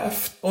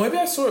left, or maybe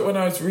I saw it when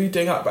I was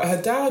reading up, but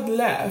her dad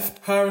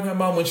left her and her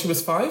mum when she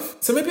was 5.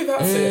 So maybe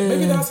that's it.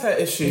 Maybe that's her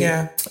issue.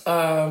 Yeah.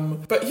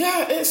 But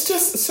yeah, it's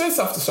just so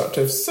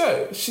self-destructive.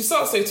 So she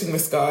starts dating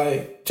this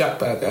guy, Jack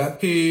Berger,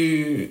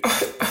 who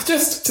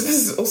this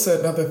is also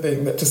another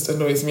thing that just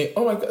annoys me.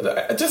 Oh my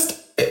God.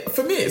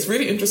 For me, it's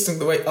really interesting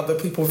the way other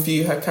people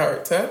view her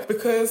character,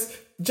 because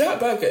Jack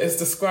Berger is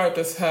described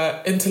as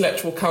her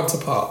intellectual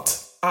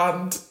counterpart.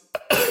 And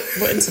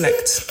what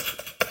intellect?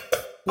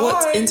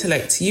 What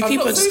intellect? You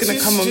people are just going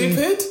to come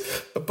stupid,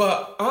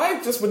 but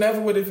I just never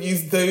would have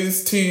used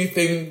those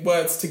two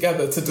words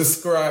together to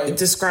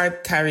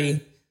describe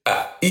Carrie.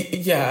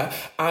 Yeah,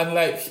 and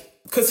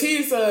like, because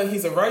he's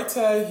a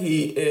writer,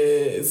 he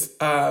is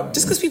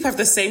just because people have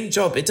the same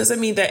job, it doesn't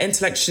mean they're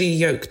intellectually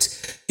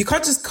yoked. You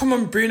can't just come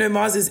on Bruno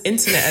Mars's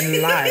internet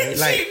and lie.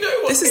 Like,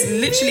 this is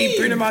literally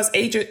Bruno Mars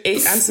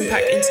Anderson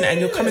 .Paak internet, and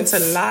you're coming to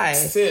lie.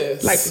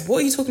 Sis. Like, what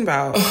are you talking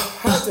about?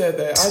 How dare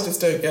they? I just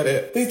don't get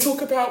it. They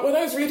talk about, when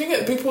I was reading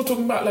it, people were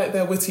talking about like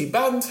their witty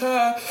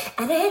banter,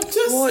 and I'm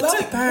just what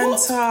witty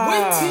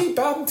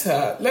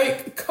banter?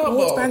 Like, come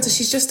what on. Banter?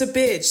 She's just a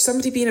bitch.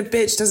 Somebody being a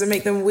bitch doesn't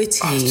make them witty.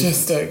 I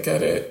just don't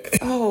get it.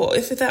 Oh,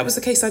 if that was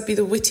the case, I'd be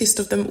the wittiest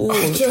of them all.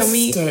 I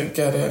just don't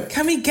get it.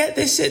 Can we get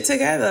this shit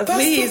together,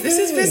 please? This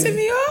is pissing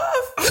me off.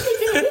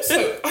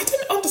 Also, I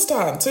didn't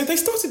understand. So they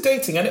started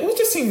dating, and it all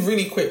just seemed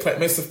really quick, like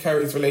most of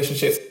Carrie's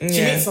relationships. She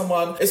meets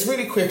someone, it's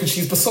really quick, and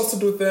she's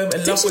besotted with them,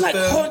 in love with them.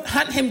 Did she like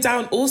hunt him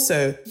down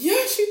also?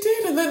 Yeah, she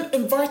did, and then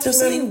invited There's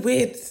something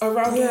weird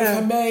around with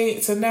her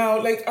mates. And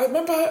now, like, I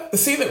remember the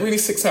scene that really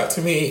sticks out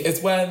to me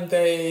is when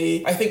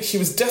I think she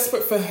was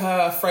desperate for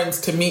her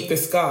friends to meet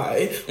this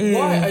guy.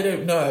 Why, I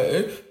don't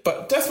know,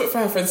 but desperate for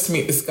her friends to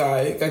meet this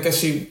guy. I guess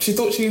she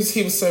thought he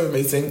was so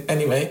amazing.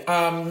 Anyway,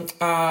 and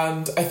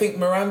I think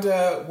they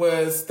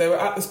were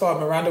at this bar.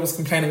 Miranda was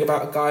complaining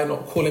about a guy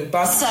not calling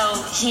back. So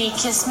he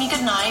kissed me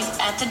goodnight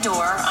at the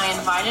door. I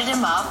invited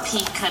him up.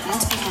 He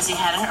couldn't because he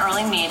had an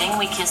early meeting.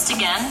 We kissed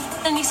again,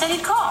 and he said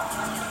he'd call.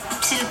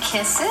 2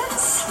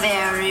 kisses?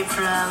 Very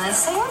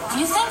promising.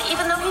 You think,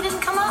 even though he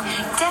didn't come up?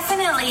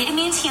 Definitely. It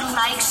means he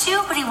likes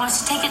you, but he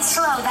wants to take it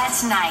slow.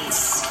 That's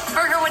nice.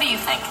 Berger, what do you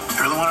think?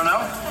 You really want to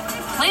know?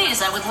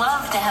 Please, I would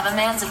love to have a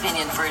man's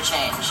opinion for a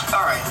change.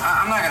 All right,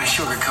 I'm not going to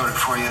sugarcoat it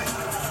for you.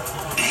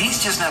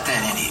 He's just not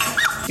that into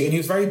you. And he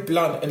was very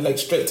blunt and like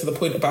straight to the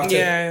point about it.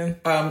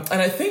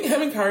 And I think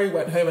him and Carrie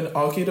went home and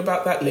argued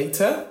about that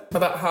later,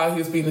 about how he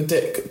was being a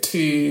dick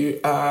to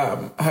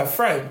her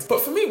friend. But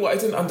for me, what I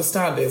didn't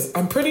understand is,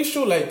 I'm pretty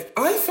sure, like,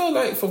 I feel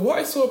like for what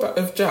I saw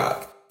of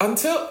Jack,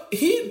 until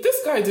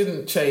this guy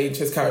didn't change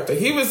his character.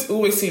 He was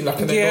always seen like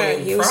an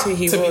annoying crap to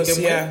begin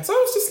with. So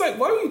I was just like,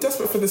 why were you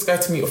desperate for this guy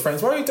to meet your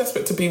friends? Why were you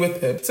desperate to be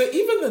with him? So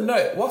even the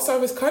note, whilst I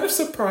was kind of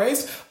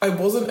surprised, I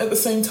wasn't at the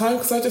same time,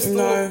 because I just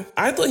thought...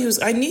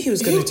 I knew he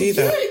was going to do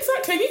that. Yeah,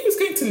 exactly. I knew he was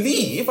going to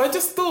leave. I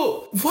just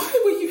thought,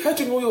 why were you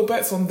hedging all your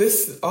bets on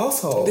this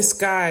arsehole? This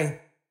guy.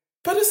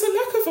 But it's a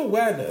lack of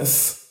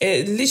awareness.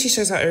 It literally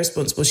shows how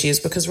irresponsible she is,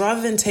 because rather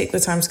than take the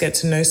time to get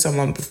to know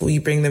someone before you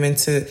bring them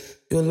into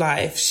your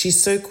life,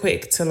 she's so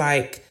quick to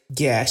like,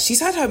 she's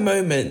had her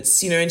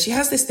moments, and she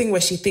has this thing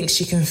where she thinks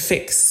she can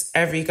fix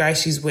every guy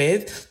she's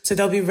with. So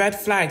there'll be red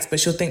flags, but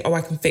she'll think, oh,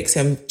 I can fix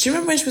him. Do you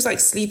remember when she was like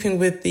sleeping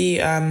with the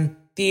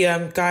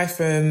guy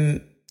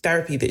from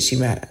therapy that she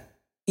met?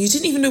 You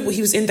didn't even know what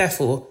he was in there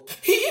for.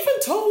 He even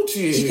told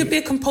you. He could be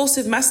a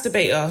compulsive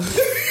masturbator.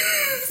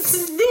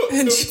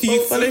 And she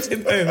followed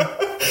him home.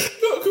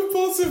 Not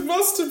compulsive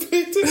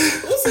masturbator.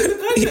 Also, the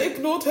guy that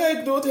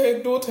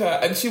ignored her.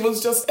 And she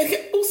was just...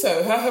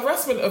 Also, her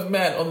harassment of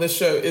men on this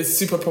show is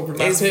super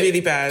problematic. It's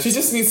really bad. She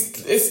just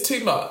needs... It's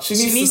too much. She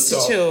needs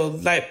to chill.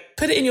 Like,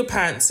 put it in your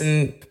pants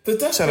and... The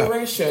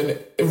desperation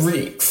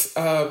reeks.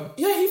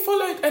 He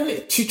followed,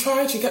 and she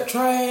kept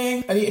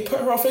trying, and he put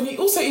her off. And he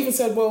also even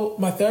said, well,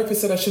 my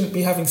therapist said I shouldn't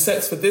be having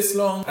sex for this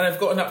long, and I've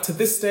gotten up to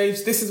this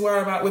stage. This is where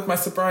I'm at with my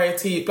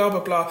sobriety, blah,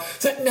 blah, blah.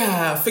 So,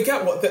 nah,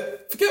 forget what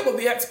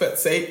the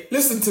experts say.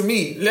 Listen to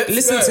me.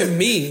 Listen to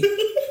me.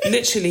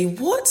 Literally,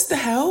 what the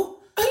hell?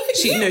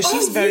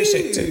 She's very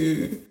strict.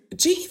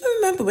 Do you even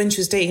remember when she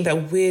was dating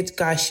that weird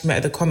guy she met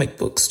at the comic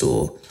book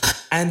store?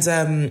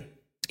 And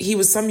he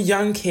was some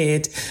young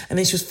kid, and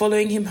then she was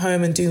following him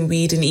home and doing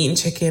weed and eating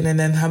chicken, and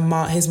then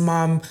his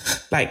mom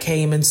like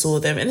came and saw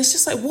them, and it's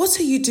just like, what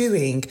are you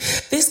doing?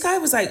 This guy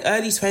was like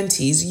early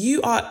 20s.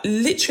 You are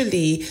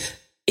literally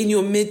in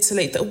your mid to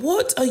late.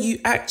 What are you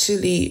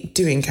actually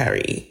doing,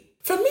 Carrie?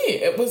 For me,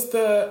 it was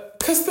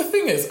because the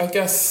thing is, I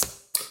guess,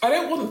 I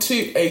don't want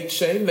to age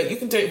shame. Like, you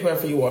can date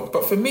whoever you want,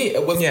 but for me,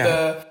 it was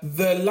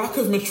the lack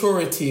of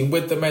maturity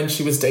with the men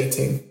she was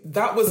dating.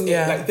 That was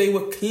it. Like, they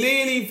were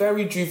clearly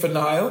very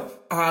juvenile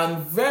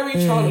and very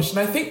childish. And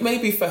I think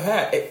maybe for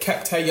her, it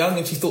kept her young,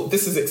 and she thought,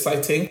 this is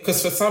exciting,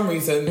 because for some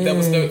reason there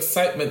was no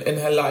excitement in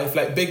her life.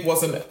 Like, Big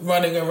wasn't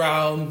running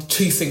around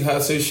chasing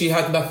her, so she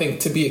had nothing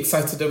to be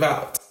excited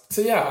about.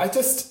 So yeah,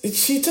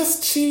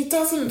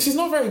 she's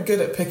not very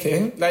good at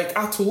picking, like,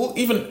 at all.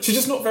 Even, she's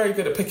just not very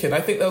good at picking. I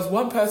think there was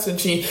one person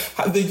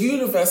the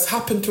universe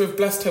happened to have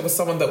blessed her with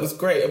someone that was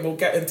great, and we'll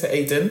get into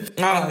Aiden.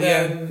 And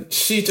then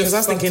she just... I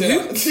was thinking,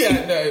 who?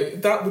 Yeah, no,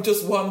 that was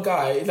just one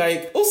guy.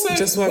 Like, also,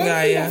 just one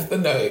guy, left the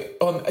note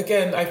on,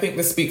 again, I think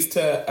this speaks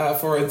to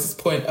Foren's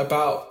point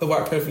about the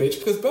white privilege,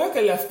 because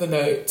Berger left the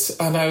note,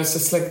 and I was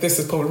just like, this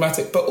is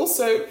problematic. But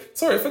also,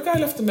 sorry, if a guy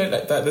left a note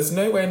like that, there's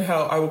no way in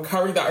hell I will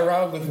carry that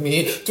around with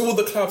me to all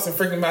the clubs in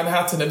freaking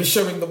Manhattan and be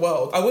showing the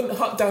world. I wouldn't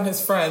hunt down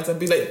his friends and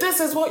be like, this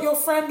is what your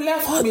friend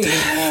left me. What the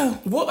hell?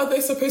 What are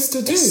they supposed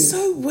to do? It's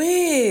so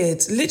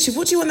weird. Literally,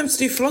 what do you want them to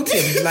do? Flog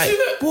him? Like,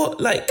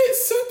 what? Like,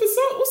 it's so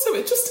bizarre. Also,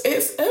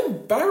 it's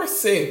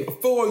embarrassing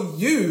for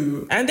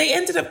you. And they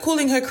ended up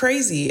calling her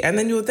crazy, and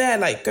then you're there,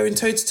 like, going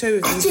toe to toe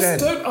with these men. I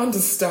just don't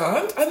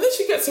understand. And then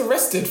she gets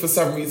arrested for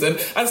some reason,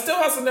 and still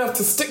has enough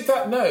to stick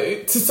that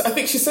note. I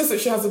think she says that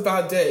she has a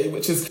bad day,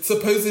 which is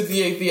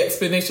supposedly the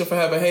explanation for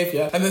her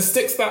behaviour, and then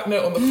sticks that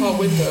note on the car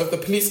window of the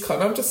police car.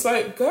 And I'm just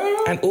like,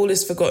 girl. And all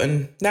is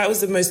forgotten. That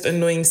was the most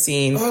annoying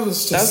scene. I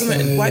was just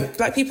like,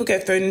 black people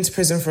get thrown into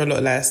prison for a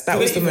lot less. That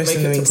was the most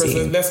annoying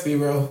scene. Let's be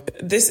real.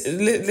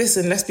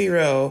 Listen, let's be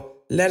real.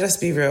 Let us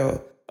be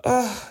real.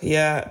 Oh,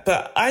 yeah.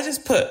 But I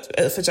just put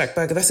for Jack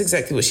Berger, that's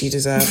exactly what she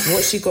deserved.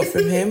 What she got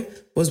from him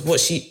was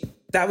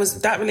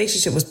that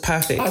relationship was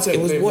perfect. It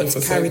was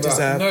what Carrie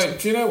deserved. No,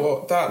 do you know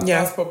what? That's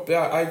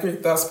I agree.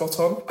 That's spot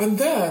on. And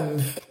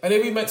then I know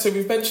we've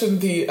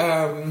mentioned the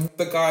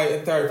guy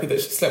in therapy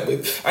that she slept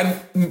with, and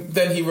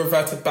then he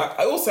reverted back.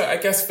 Also, I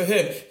guess for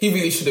him, he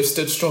really should have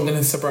stood strong in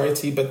his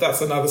sobriety, but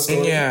that's another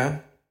story. Yeah.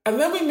 And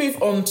then we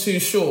move on to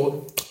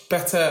Sean,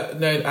 better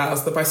known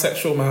as the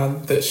bisexual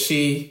man that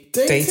she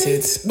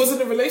dated. Was in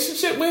a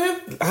relationship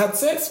with, had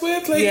sex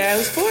with. Like, yeah, it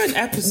was for an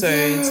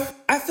episode. Yeah.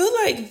 I feel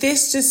like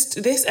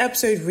this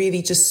episode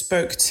really just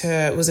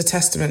was a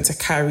testament to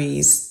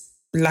Carrie's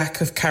lack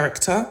of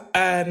character.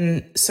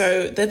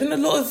 So there's been a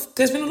lot of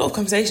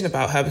conversation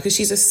about her, because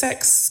she's a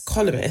sex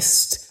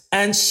columnist.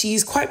 And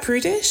she's quite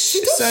prudish.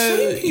 She does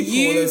shame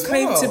people as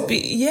well.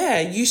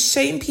 You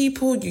shame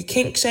people, you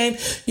kink shame.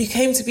 You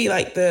claim to be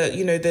like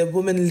the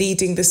woman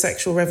leading the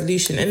sexual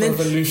revolution.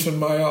 Revolution,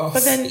 my ass.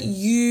 But then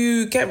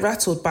you get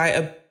rattled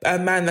by a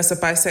man that's a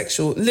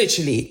bisexual.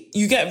 Literally,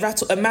 you get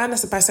rattled. A man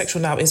that's a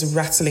bisexual now is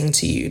rattling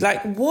to you.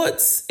 Like,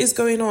 what is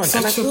going on?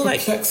 Such a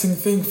perplexing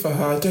thing for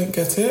her. I don't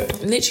get it.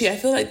 Literally, I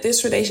feel like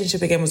this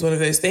relationship again was one of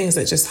those things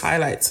that just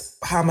highlights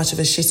how much of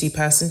a shitty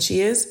person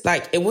she is.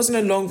 Like, it wasn't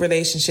a long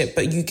relationship,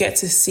 but you get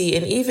to see,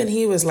 and even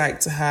he was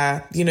like to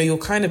her, you're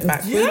kind of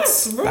backwards.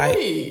 Yes, right.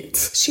 Like,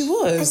 she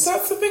was. But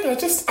that's the thing. I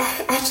just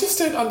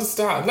don't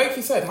understand. Like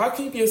you said, how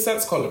can you be a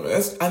sex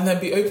columnist and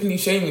then be openly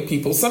shaming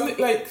people? Something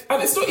like,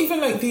 and it's not even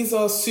like these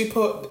are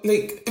super,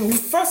 like,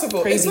 first of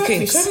all, crazy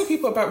kinks. Shaming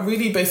people about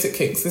really basic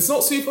kinks. It's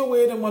not super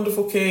weird and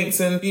wonderful kinks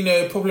and,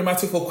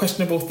 problematic or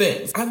questionable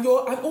things. And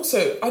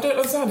also, I don't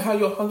understand how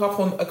you're hung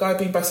up on a guy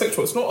being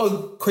bisexual. It's not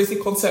a crazy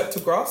concept to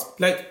grasp.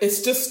 Like,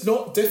 it's just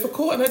not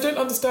difficult, and I don't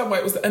understand why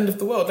it was the end of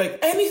the world. Like,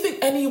 anything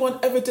anyone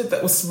ever did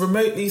that was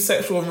remotely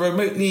sexual and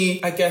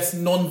remotely, I guess,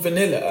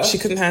 non-vanilla, she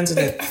couldn't handle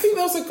it. I think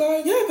there was a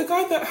guy, the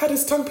guy that had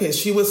his tongue pierced.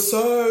 She was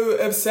so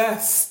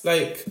obsessed.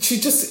 Like, she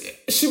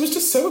was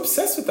just so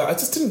obsessed with that. I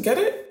just didn't get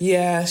it.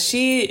 Yeah,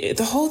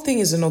 the whole thing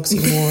is an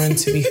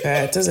oxymoron, to be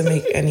fair. It doesn't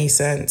make any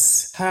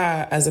sense.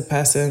 Her as a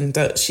person,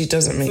 she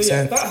doesn't make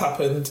sense. That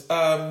happened.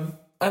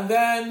 And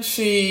then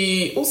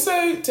she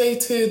also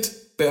dated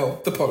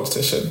Bill, the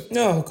politician.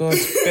 Oh, God,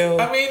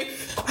 Bill. I mean,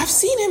 I've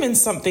seen him in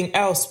something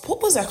else.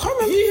 What was that? I can't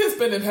remember. He has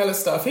been in hella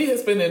stuff. He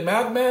has been in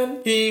Mad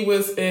Men. He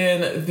was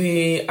in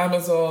the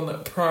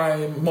Amazon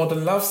Prime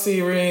Modern Love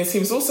series. He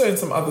was also in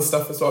some other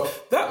stuff as well.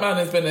 That man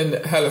has been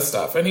in hella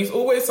stuff, and he's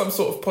always some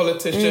sort of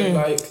politician.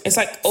 It's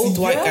like old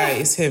white guy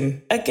is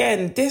him.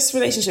 Again, this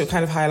relationship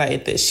kind of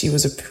highlighted that she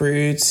was a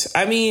prude.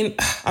 I mean,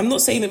 I'm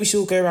not saying that we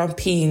should all go around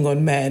peeing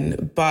on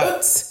men,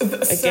 but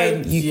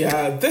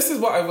this is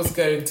what I was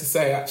going to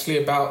say actually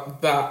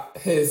about that.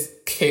 His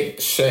kink,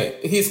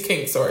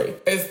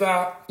 is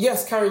that,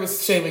 yes, Carrie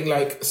was shaming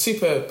like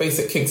super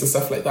basic kinks and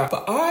stuff like that,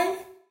 but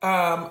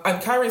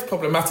and Carrie's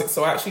problematic,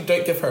 so I actually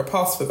don't give her a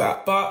pass for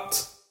that,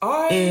 but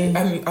and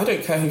I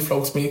don't care who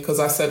flogs me because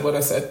I said what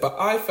I said, but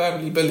I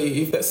firmly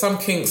believe that some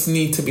kinks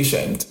need to be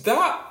shamed.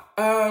 That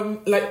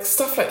like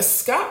stuff like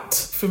scat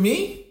for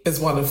me is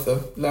one of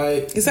them.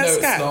 Like, is that no,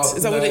 scat? It's not.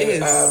 Is that what it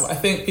is? I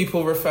think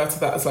people refer to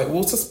that as like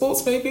water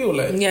sports, maybe, or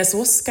like. Yes.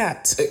 What's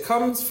scat? It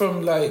comes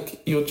from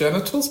like your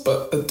genitals,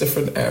 but a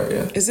different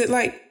area. Is it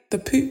like the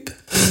poop?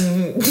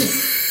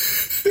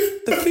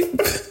 The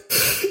poop.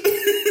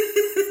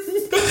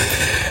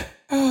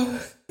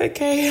 Oh,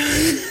 okay.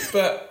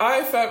 But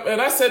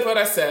I said what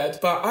I said,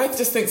 but I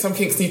just think some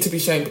kinks need to be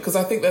shamed, because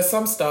I think there's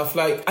some stuff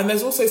like, and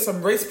there's also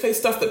some race play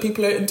stuff that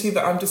people are into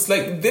that I'm just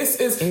like, there's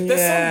some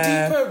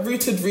deeper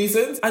rooted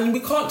reasons, and we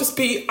can't just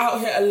be out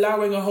here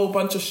allowing a whole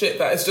bunch of shit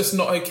that is just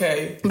not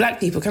okay. Black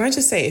people, can I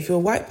just say, if your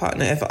white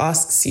partner ever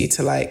asks you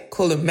to like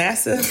call him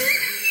massa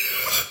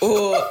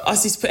or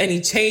asks you to put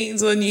any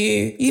chains on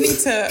you, you need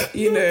to,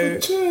 you know,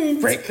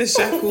 break the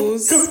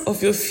shackles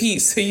of your feet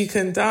so you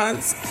can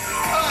dance.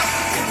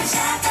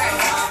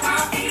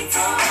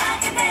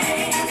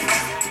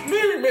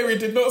 Mary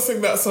did not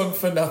sing that song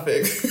for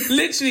nothing.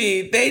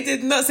 Literally, they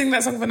did not sing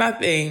that song for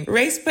nothing.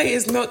 Race play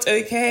is not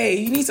okay.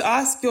 You need to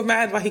ask your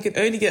man why he can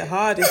only get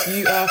hard if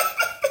you are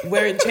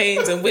wearing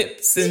chains and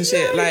whips and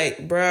shit.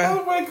 Like,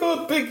 bruh. Oh my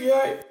God, big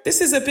yikes. This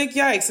is a big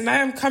yikes. And I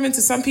am coming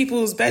to some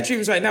people's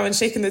bedrooms right now and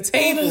shaking the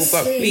table. Honestly.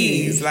 But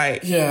please,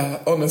 like...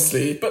 Yeah,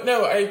 honestly. But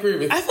no, I agree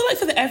with you. I feel like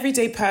for the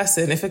everyday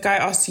person, if a guy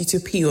asks you to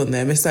pee on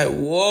them, it's like,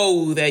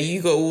 whoa, there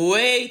you got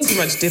way too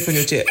much dip on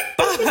your chip.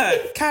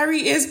 But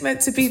Carrie is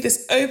meant to be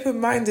this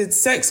open-minded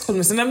sex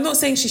columnist. And I'm not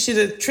saying she should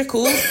have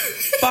trickled,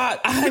 but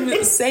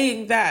I'm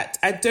saying that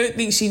I don't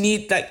think she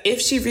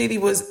if she really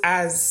was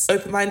as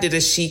open-minded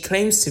as she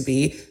claims to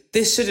be,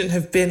 this shouldn't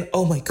have been,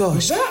 oh my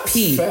gosh, that's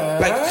pee. Fair.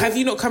 Like, have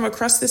you not come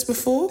across this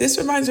before? This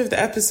reminds me of the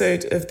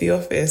episode of The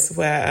Office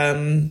where,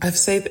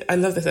 I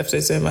love this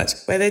episode so much,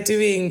 where they're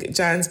doing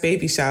Jan's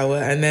baby shower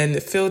and then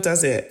Phyllis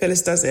does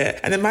it,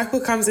 and then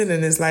Michael comes in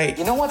and is like...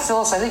 You know what,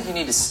 Phyllis? I think you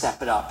need to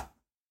step it up.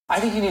 I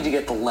think you need to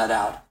get the lead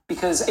out.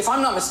 Because if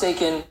I'm not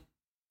mistaken,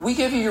 we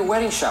gave you your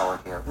wedding shower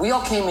here. We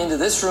all came into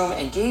this room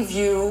and gave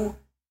you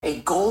a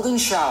golden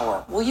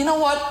shower. Well, you know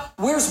what?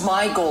 Where's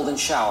my golden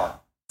shower,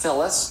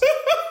 Phyllis?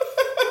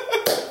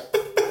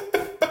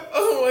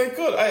 Oh my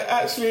God, I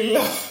actually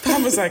love...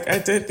 I was like, I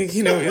don't think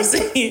you know what you're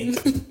saying.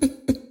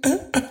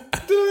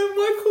 No,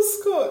 Michael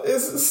Scott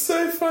is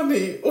so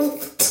funny all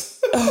the time.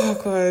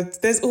 Oh God,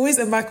 there's always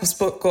a Michael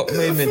Scott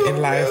moment in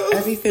life.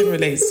 Everything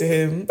relates to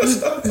him.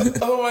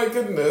 Oh my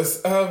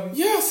goodness.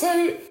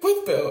 So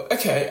with Bill,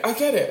 okay, I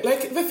get it.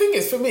 Like, the thing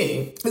is, for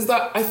me, is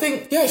that I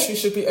think, yeah, she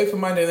should be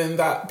open-minded in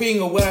that,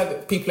 being aware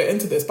that people are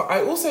into this, but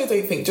I also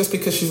don't think just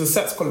because she's a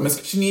sex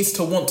columnist, she needs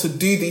to want to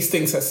do these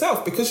things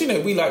herself, because, you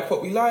know, we like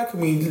what we like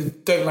and we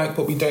don't like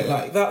what we don't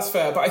like. That's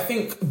fair. But I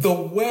think the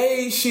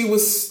way she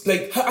was,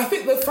 like, I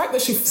think the fact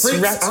that she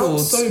freaks out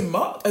so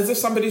much, as if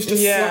somebody's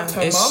just slapped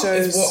her mum,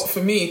 is what,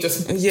 for me,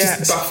 just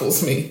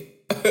baffles me.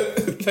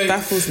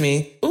 Baffles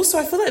me. Also,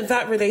 I feel like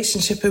that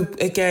relationship,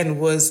 again,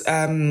 was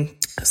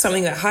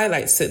something that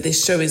highlights that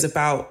this show is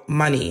about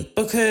money,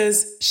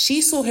 because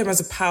she saw him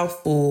as a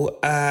powerful,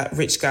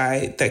 rich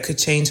guy that could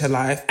change her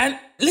life. And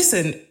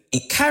listen,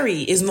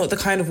 Carrie is not the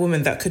kind of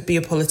woman that could be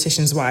a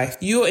politician's wife.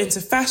 You're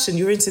into fashion,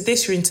 you're into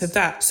this, you're into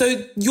that.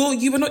 So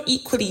you were not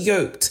equally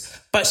yoked.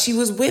 But she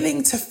was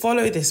willing to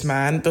follow this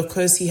man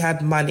because he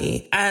had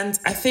money. And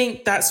I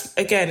think that's,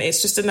 again,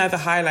 it's just another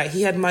highlight.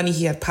 He had money,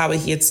 he had power,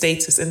 he had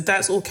status. And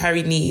that's all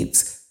Carrie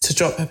needs to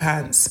drop her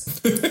pants.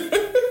 Do you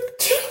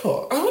know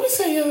what? I want to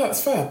say, yeah,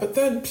 that's fair. But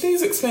then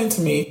please explain to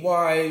me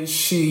why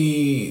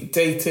she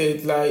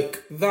dated,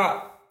 like,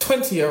 that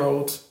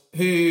 20-year-old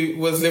who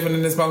was living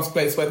in his mum's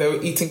place where they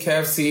were eating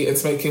KFC and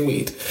smoking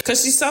weed.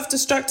 Because she's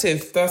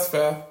self-destructive. That's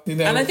fair. You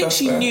know, and I think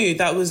she knew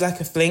that was like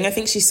a fling. I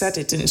think she said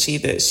it, didn't she?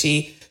 That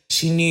she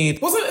knew.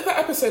 Wasn't it that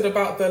episode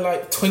about the,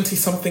 like,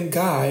 20-something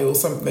guy or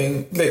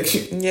something?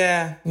 Like,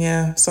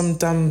 Yeah, some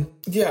dumb...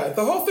 Yeah,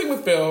 the whole thing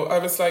with Bill, I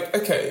was like,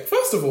 okay,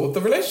 first of all, the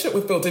relationship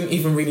with Bill didn't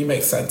even really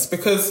make sense,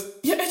 because,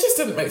 yeah, it just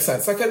didn't make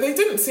sense. Like, they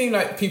didn't seem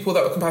like people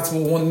that were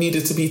compatible, one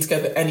needed to be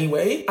together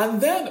anyway. And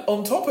then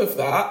on top of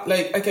that,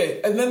 like, okay,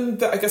 and then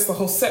I guess the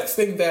whole sex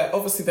thing there,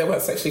 obviously they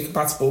weren't sexually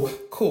compatible.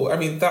 Cool, I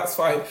mean, that's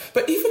fine.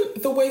 But even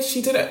the way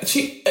she did it,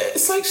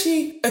 it's like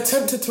she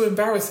attempted to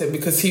embarrass him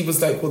because he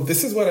was like, well,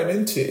 this is what I'm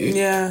into.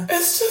 Yeah.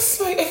 It's just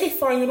like, okay,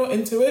 fine, you're not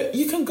into it,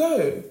 you can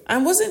go.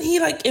 And wasn't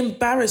he, like,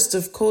 embarrassed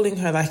of calling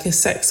her, like, a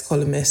sex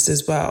columnist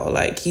as well?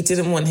 Like, he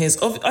didn't want his...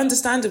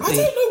 Understandably. I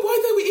don't know why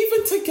they were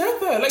even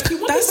together. Like, he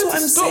wanted her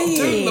to stop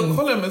doing the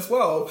column as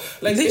well.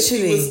 Like,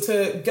 literally. If he was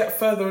to get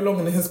further along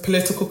in his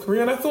political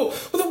career. And I thought,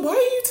 well, then why are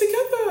you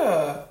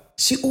together?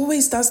 She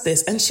always does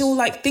this. And she'll,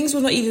 like, things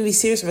will not even be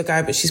serious with a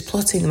guy, but she's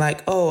plotting,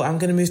 like, oh, I'm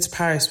going to move to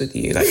Paris with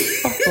you. Like,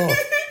 fuck off.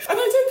 And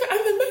I don't get... And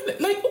the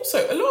men, like, also,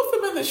 a lot of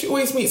the men that she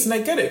always meets, and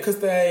I get it, because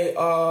they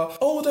are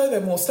older,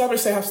 they're more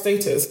established, they have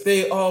status,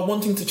 they are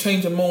wanting to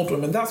change and mould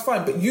women. That's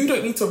fine, but you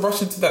don't need to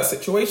rush into that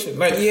situation.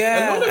 Like,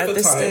 yeah, a lot of at the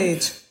this time,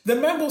 stage, the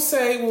men will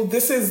say, well,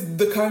 this is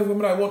the kind of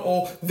woman I want,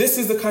 or this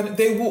is the kind of...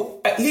 They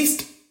will at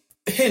least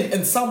hint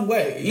in some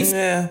ways.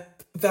 Yeah.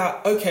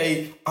 that,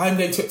 okay, I'm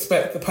going to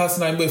expect the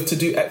person I'm with to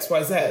do X,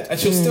 Y, Z. And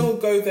she'll still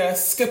go there,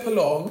 skip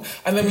along,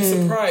 and then be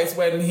surprised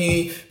when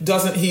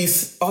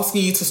he's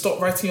asking you to stop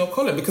writing your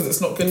column because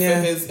it's not good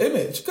for his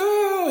image.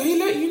 Girl, he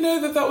let you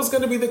know that was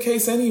going to be the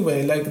case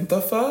anyway. Like,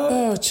 the fuck?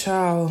 Oh,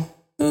 ciao.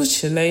 Oh,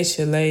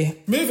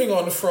 Chile. Moving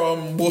on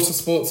from water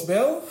sports,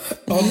 Bill,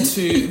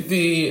 onto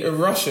the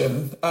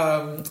Russian,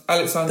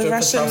 Alexandra The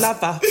Russian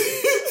Petrovsky. lover.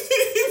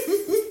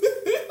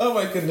 Oh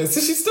my goodness.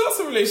 So she starts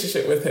a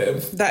relationship with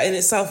him. That in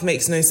itself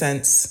makes no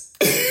sense.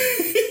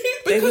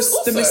 They were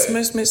the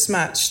most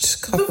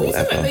mismatched couple the reason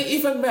ever. that they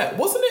even met,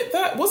 wasn't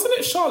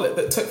it Charlotte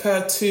that took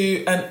her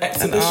to an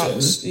exhibition?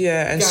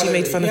 And gallery? she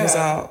made fun of his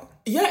art.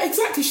 Yeah,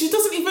 exactly. She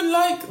doesn't even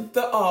like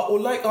the art or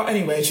like art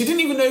anyway. She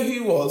didn't even know who he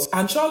was.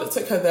 And Charlotte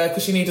took her there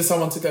because she needed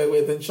someone to go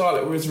with. And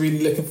Charlotte was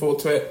really looking forward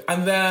to it.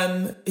 And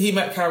then he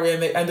met Carrie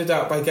and they ended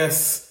up, I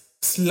guess,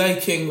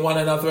 liking one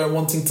another and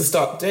wanting to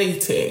start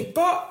dating.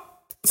 But,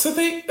 so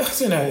I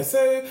don't know.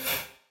 So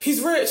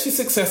he's rich, he's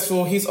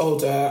successful, he's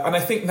older. And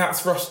I think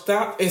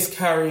that is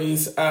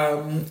Carrie's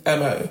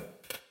MO.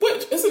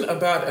 Which isn't a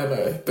bad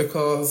MO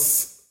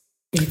because...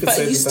 But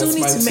you still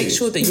need to make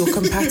sure that you're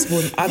compatible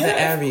in other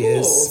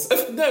areas. Of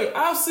course. No,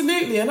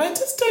 absolutely. And I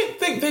just don't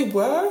think they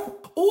were.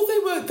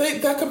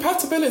 Their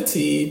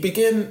compatibility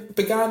began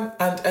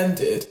and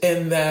ended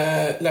in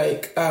their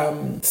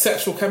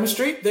sexual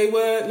chemistry.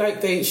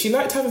 She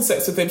liked having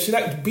sex with him. She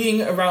liked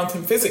being around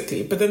him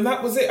physically. But then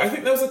that was it. I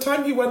think there was a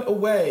time he went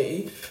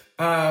away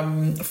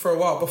for a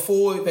while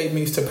before they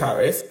moved to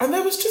Paris, and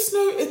there was just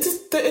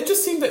it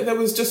just seemed that there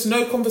was just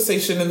no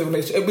conversation in the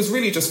relationship. It was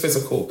really just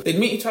physical. They'd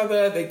meet each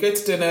other, they'd go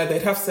to dinner,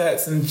 they'd have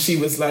sex, and she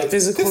was like,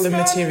 physical and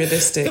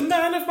materialistic. The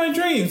man of my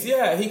dreams.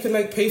 Yeah, he could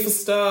pay for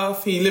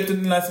stuff, he lived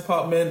in a nice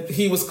apartment,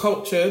 he was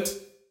cultured,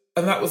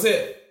 and that was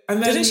it.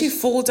 And then, didn't she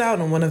fall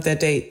down on one of their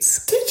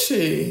dates? Did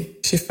she?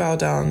 She fell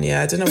down,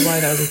 yeah. I don't know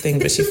why that was a thing,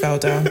 but she fell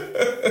down.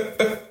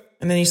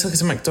 And then he took her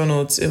to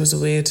McDonald's. It was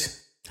weird.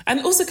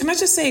 And also, can I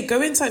just say,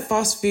 going to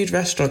fast food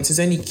restaurants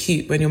is only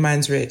cute when your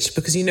man's rich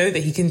because you know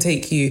that he can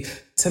take you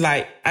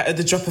to at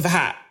the drop of a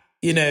hat,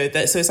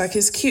 so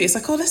it's cute. It's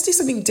oh, let's do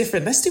something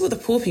different. Let's do what the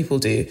poor people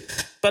do.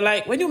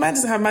 But when your man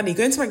doesn't have money,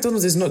 going to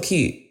McDonald's is not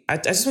cute. I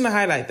just want to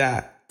highlight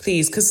that,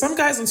 please. Because some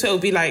guys on Twitter will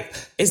be like,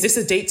 is this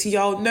a date to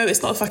y'all? No,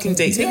 it's not a fucking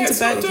date. Take me to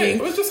Burger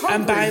King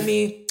and buy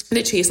me.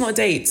 Literally, it's not a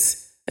date.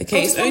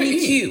 Okay, it's only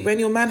cute when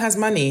your man has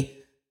money.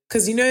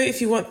 Because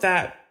if you want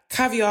that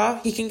caviar,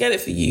 he can get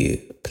it for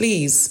you.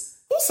 Please.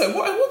 Also,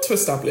 what I want to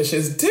establish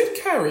is, did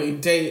Carrie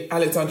date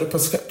Alexandra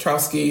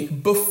Petrovsky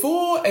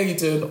before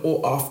Aiden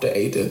or after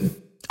Aiden?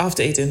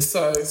 After Aiden.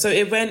 So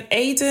it went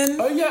Aiden.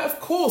 Oh, yeah, of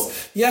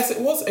course. Yes, it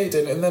was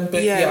Aiden. And then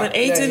Big. Yeah, when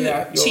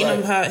Aiden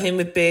cheated on him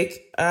with Big,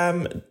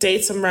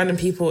 date some random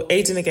people,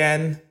 Aiden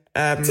again.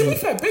 To be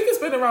fair, Big has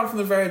been around from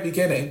the very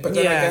beginning, but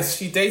then I guess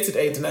she dated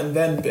Aiden and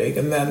then Big,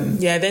 and then...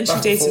 Yeah, then she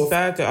dated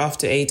Berger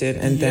after Aiden,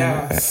 and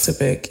then back to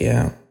Big,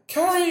 yeah.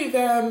 Carrie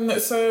then,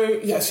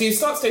 she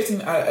starts dating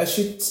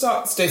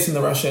the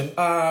Russian,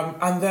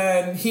 and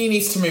then he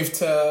needs to move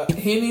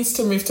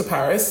to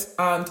Paris,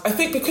 and I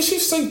think because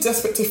she's so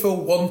desperate to feel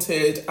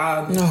wanted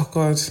and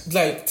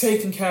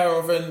taken care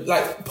of and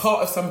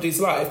part of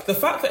somebody's life, the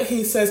fact that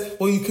he says,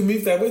 well, you can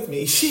move there with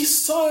me, she's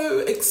so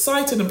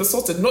excited and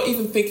besotted, not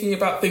even thinking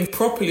about things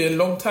properly and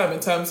long term in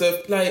terms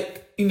of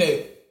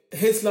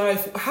his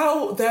life,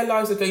 how their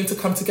lives are going to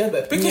come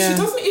together. Because she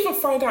doesn't even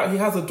find out he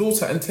has a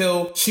daughter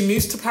until she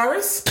moves to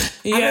Paris.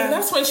 Yeah. And then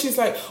that's when she's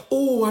like,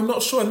 oh, I'm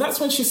not sure. And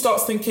that's when she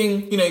starts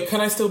thinking, can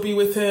I still be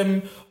with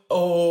him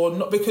or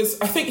not?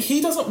 Because I think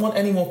he doesn't want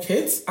any more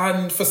kids.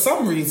 And for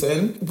some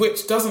reason,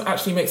 which doesn't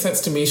actually make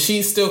sense to me,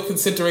 she's still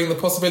considering the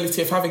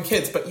possibility of having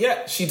kids. But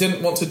yet she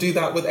didn't want to do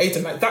that with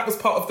Aiden. That was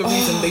part of the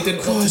reason they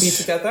didn't want to be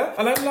together.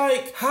 And I'm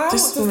like, how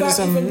does that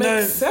even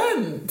make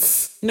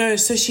sense? No,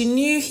 so she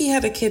knew he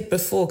had a kid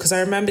before because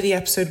I remember the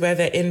episode where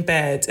they're in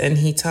bed and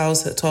he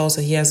tells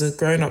her he has a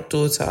grown-up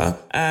daughter,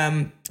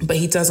 but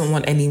he doesn't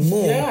want any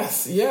more.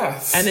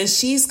 Yes. And then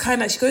she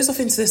goes off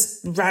into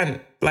this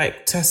rant,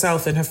 to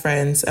herself and her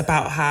friends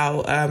about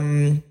how,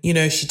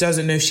 she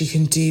doesn't know if she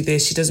can do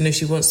this. She doesn't know if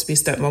she wants to be a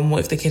stepmom. What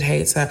if the kid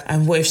hates her?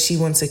 And what if she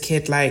wants a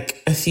kid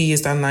a few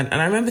years down the line?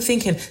 And I remember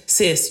thinking,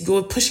 sis,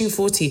 you're pushing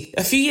 40.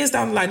 A few years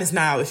down the line is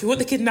now. If you want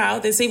the kid now,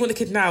 then say you want the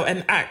kid now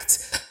and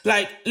act.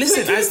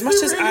 Listen, as much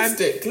as I'm...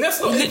 let's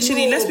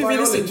be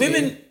realistic.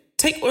 Women,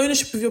 take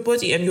ownership of your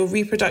body and your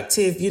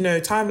reproductive,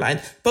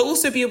 timeline, but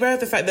also be aware of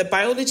the fact that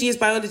biology is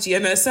biology,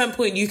 and at a certain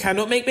point you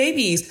cannot make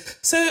babies.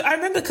 So I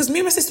remember, because me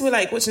and my sister were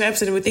watching an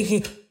episode and we're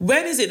thinking,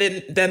 when is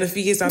it then a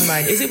few years down the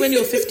line? Is it when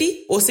you're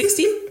 50 or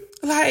 60?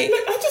 I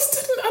just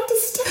didn't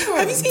understand.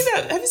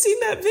 Have you seen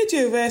that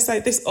video where it's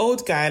this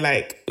old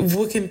guy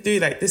walking through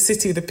the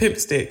city with a pimp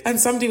stick, and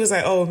somebody was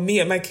like, oh, me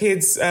at my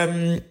kids'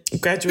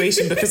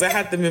 graduation because I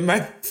had them in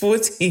my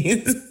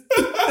 40s.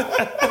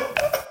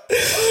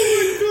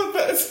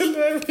 That is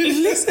hilarious.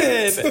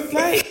 Listen, But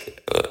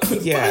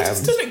I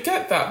just didn't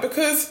get that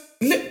because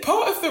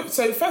part of the...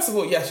 So first of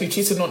all, yeah, she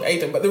cheated on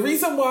Aiden, but the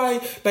reason why,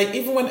 like,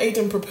 even when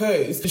Aiden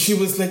proposed, she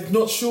was, like,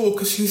 not sure,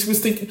 because she was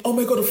thinking, oh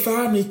my God, a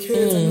family,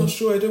 kids, I'm not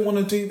sure, I don't want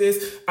to do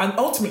this. And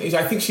ultimately,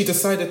 I think she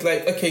decided,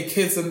 like, okay,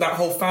 kids and that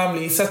whole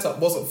family setup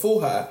wasn't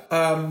for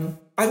her.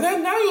 And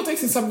then now you're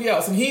dating somebody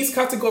else, and he's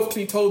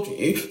categorically told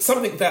you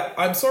something that,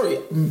 I'm sorry,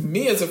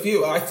 me as a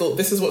viewer, I thought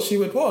this is what she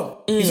would want.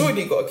 He's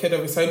already got a kid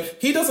of his own.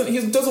 He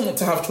doesn't want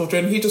to have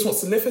children. He just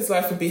wants to live his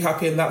life and be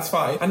happy, and that's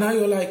fine. And now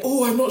you're like,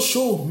 oh, I'm not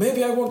sure.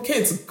 Maybe I want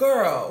kids.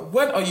 Girl,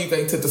 when are you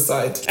going to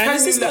decide? And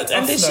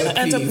this should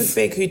end up with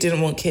Big, who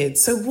didn't want kids.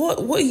 So what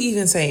are you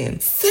even saying?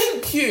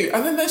 Thank you.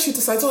 And then she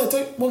decides, oh, I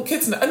don't want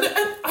kids. And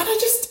I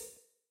just...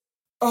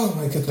 Oh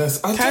my goodness.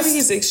 Carrie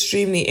is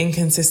extremely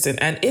inconsistent.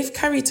 And if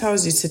Carrie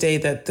tells you today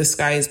that the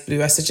sky is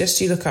blue, I suggest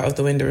you look out of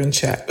the window and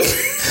check.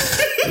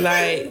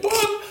 Like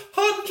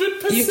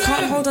 100%. You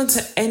can't hold on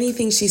to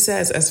anything she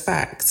says as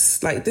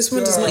facts. Like, this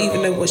woman does not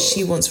even know what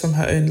she wants from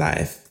her own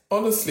life.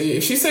 Honestly,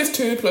 if she says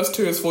 2 +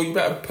 2 is 4, you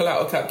better pull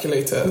out a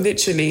calculator.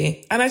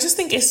 Literally. And I just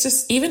think it's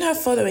just, even her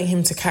following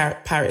him to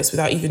Paris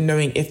without even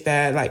knowing if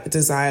their, like,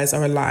 desires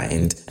are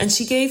aligned. And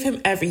she gave him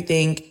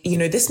everything. You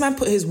know, this man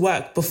put his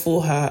work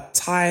before her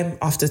time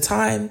after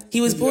time.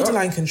 He was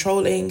borderline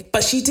controlling,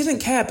 but she didn't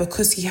care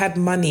because he had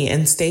money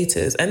and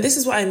status. And this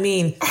is what I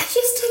mean. I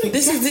just didn't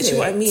This get is literally it.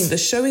 what I mean. The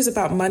show is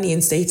about money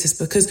and status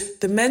because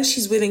the men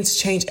she's willing to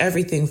change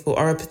everything for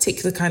are a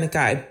particular kind of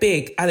guy.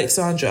 Big,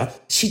 Alexandra.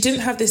 She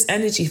didn't have this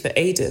energy for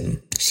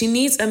Aiden. She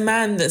needs a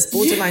man that's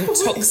borderline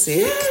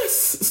toxic,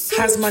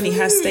 has money,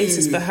 has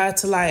status, for her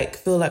to, like,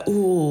 feel like,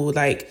 ooh,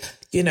 like,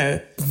 you know.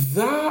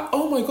 That,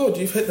 oh my God,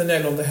 you've hit the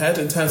nail on the head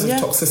in terms of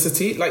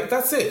toxicity. Like,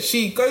 that's it.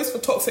 She goes for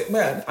toxic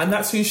men, and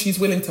that's who she's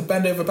willing to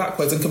bend over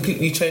backwards and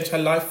completely change her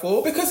life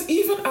for. Because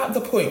even at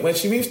the point when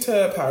she moved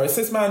to Paris,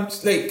 this man,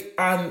 like,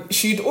 and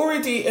she'd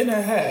already in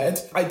her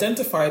head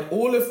identified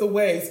all of the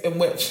ways in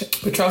which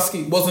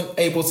Petrovsky wasn't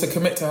able to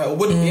commit to her, or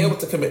wouldn't be able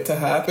to commit to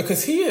her,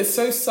 because he is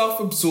so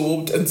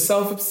self-absorbed and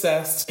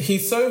self-obsessed.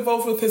 He's so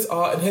involved with his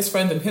art and his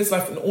friend and his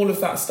life and all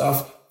of that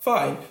stuff.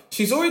 Fine.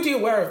 She's already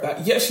aware of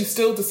that, yet she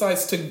still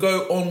decides to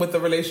go on with the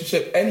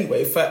relationship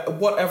anyway for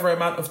whatever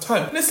amount of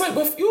time. And it's like,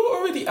 well, if you're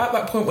already at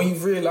that point where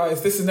you've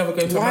realised this is never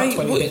going to amount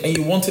to anything and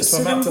you want it to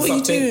amount to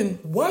something,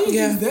 why are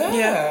you there?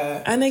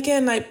 Yeah. And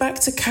again, like, back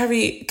to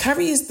Carrie.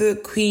 Carrie is the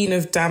queen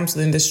of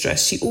damsel in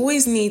distress. She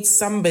always needs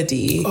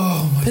somebody,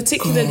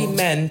 particularly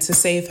men, to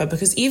save her,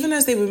 because even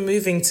as they were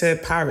moving to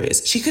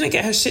Paris, she couldn't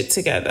get her shit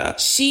together.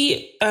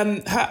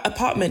 Her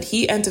apartment,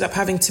 he ended up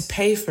having to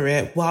pay for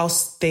it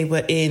whilst they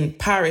were in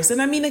Paris.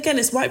 And I mean, again,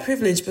 it's white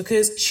privilege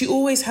because she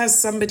always has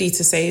somebody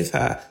to save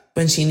her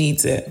when she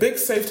needs it. Big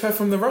saved her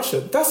from the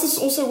Russian. That's just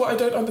also what I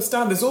don't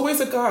understand. There's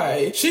always a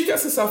guy. She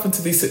gets herself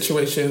into these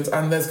situations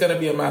and there's going to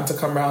be a man to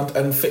come around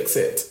and fix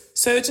it.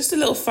 So just a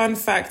little fun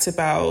fact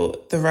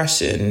about the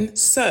Russian.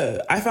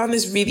 So I found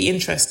this really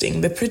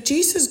interesting. The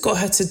producers got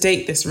her to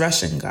date this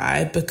Russian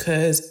guy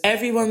because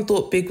everyone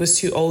thought Big was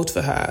too old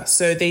for her.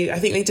 So I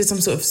think they did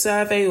some sort of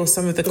survey, or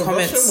some of the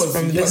comments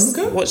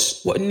Russian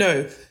was younger?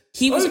 No.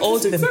 He was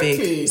older than exactly.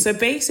 Big. So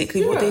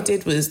basically what they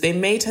did was they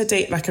made her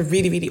date like a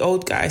really, really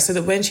old guy so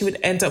that when she would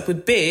end up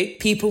with Big,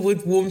 people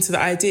would warm to the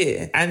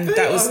idea. And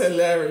that was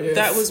hilarious.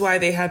 That was why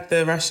they had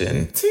the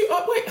Russian.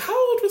 Wait, how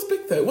old was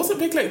Big though? Wasn't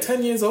Big like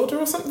 10 years older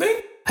or something?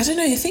 I don't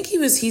know. I think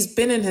he's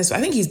been in his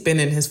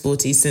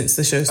 40s since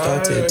the show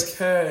started.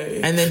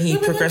 Okay. And then he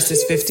progressed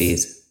his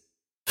 50s.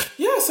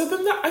 Yeah, so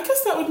then I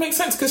guess that would make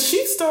sense because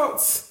she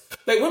starts,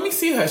 like, when we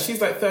see her, she's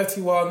like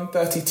 31,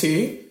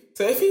 32.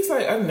 So if he's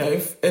like, I don't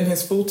know, in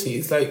his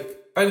 40s, like,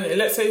 I don't know,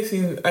 let's say he's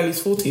in early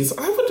 40s,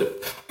 I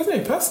don't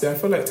know, personally, I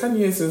feel like 10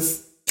 years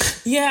is...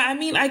 Yeah, I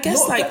mean, I guess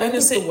not like when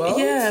you say,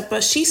 yeah,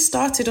 but she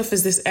started off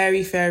as this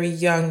airy-fairy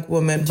young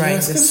woman writing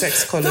this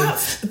sex column.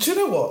 Do you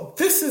know what?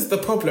 This is the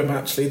problem,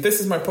 actually. This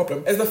is my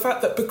problem, is the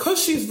fact that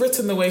because she's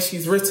written the way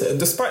she's written,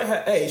 despite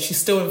her age, she's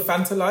still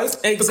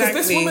infantilized. Exactly. Because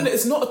this woman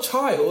is not a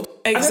child.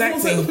 Exactly. And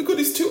everyone's like, oh my God,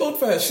 he's too old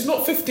for her. She's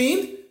not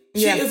 15.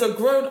 She is a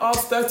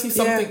grown-ass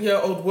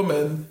 30-something-year-old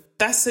woman.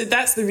 That's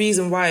the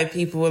reason why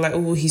people were like,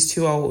 oh, he's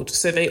too old.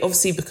 So they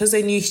obviously, because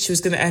they knew she was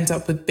going to end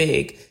up with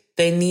Big,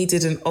 they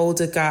needed an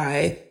older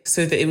guy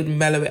so that it would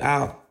mellow it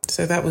out.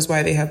 So that was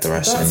why they had the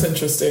Russian. That's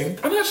interesting.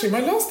 And actually, my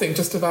last thing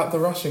just about the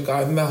Russian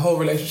guy and their whole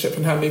relationship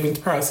and her moving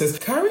to Paris is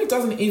Carrie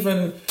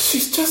she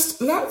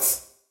just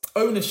lacks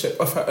ownership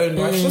of her own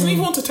life. She doesn't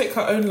even want to take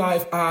her own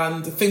life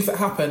and things that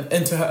happen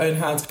into her own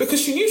hands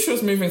because she knew she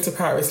was moving to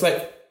Paris.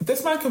 Like,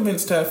 this man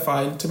convinced her,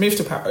 fine, to move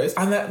to Paris,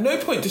 and at no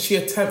point did she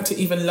attempt to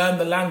even learn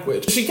the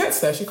language. She gets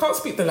there, she can't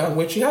speak the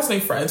language, she has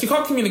no friends, she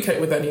can't communicate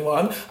with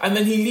anyone, and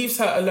then he leaves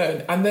her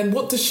alone. And then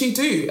what does she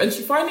do? And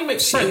she finally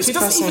makes friends. She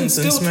doesn't even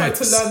still try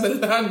to learn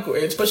the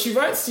language, but she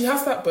has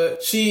that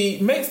book, she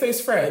makes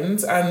those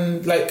friends,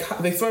 and like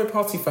they throw a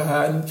party for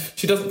her, and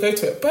she doesn't go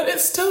to it. But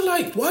it's still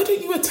like, why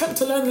don't you attempt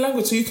to learn the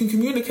language so you can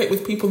communicate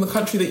with people in the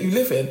country that you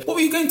live in? What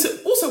were you going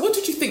to... Also, what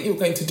did you think you were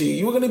going to do?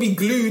 You were going to be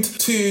glued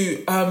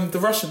to the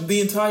Russian the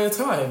entire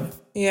time.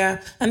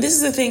 Yeah. And this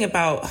is the thing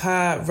about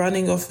her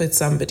running off with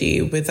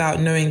somebody without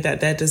knowing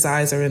that their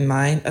desires are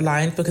aligned.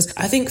 Because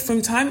I think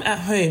from time at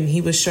home,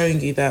 he was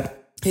showing you that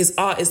his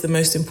art is the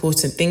most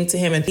important thing to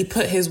him, and he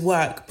put his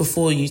work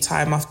before you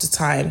time after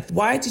time.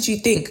 Why did you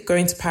think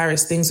going to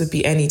Paris things would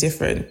be any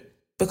different?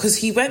 Because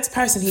he went to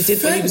Paris and he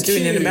did what he was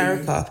doing in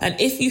America. And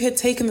if you had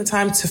taken the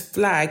time to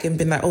flag and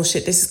been like, oh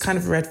shit, this is kind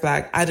of a red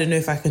flag, I don't know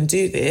if I can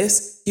do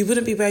this, you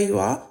wouldn't be where you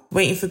are,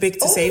 waiting for Big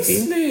to save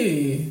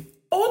you.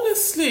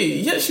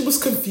 Honestly, yeah, she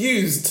was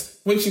confused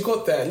when she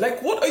got there.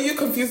 Like, what are you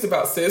confused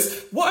about,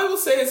 sis? What I will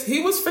say is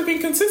he was freaking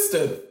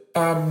consistent.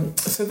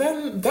 So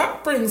then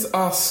that brings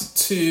us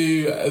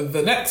to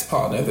the next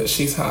partner that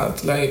she's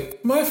had.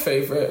 Like, my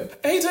favourite.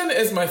 Aiden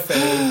is my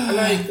fave.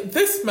 Like,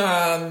 this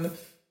man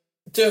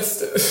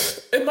just,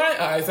 in my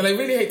eyes, and I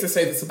really hate to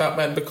say this about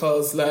men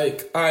because,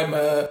 like, I'm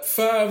a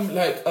firm,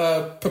 like,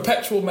 a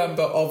perpetual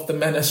member of the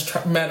Men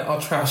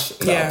Are Trash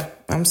club. Yeah,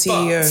 I'm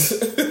CEO.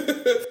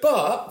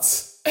 But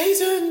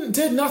Aiden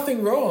did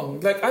nothing wrong.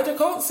 Like, I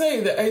can't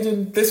say that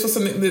this was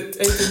something that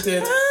Aiden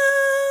did.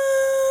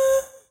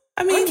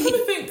 I mean,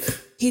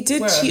 he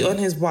did cheat on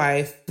his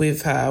wife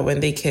with her when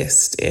they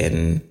kissed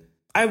in...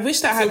 I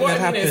wish that hadn't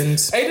happened.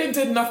 Aiden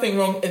did nothing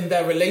wrong in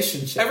their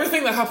relationship.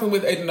 Everything that happened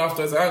with Aiden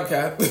afterwards, I don't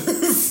care.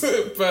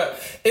 But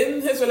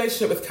in his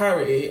relationship with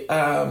Carrie,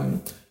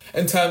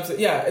 in terms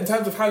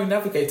of how he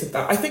navigated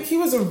that, I think he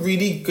was a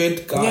really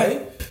good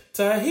guy.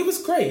 Yeah. He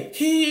was great.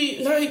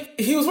 He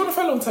was one of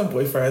her long-term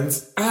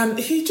boyfriends, and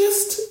he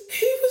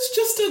was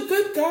just a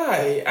good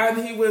guy,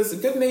 and he was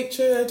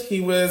good-natured.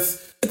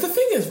 The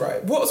thing is,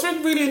 right, what's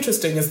really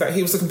interesting is that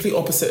he was the complete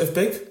opposite of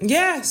Big.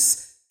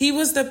 Yes, he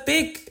was the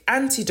Big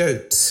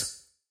antidote.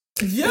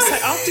 Yes. It's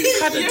like after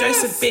you've had a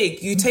dose of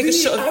Big, you take a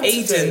shot of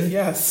Aiden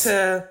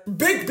to...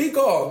 Big, be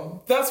gone.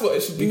 That's what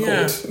it should be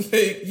called.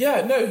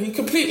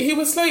 He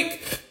was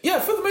like,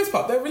 for the most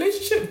part, their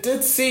relationship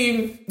did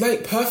seem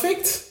like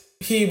perfect.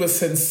 He was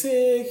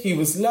sincere, he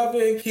was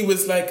loving, he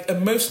was like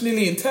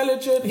emotionally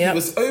intelligent, he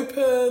was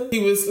open, he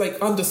was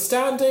like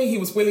understanding, he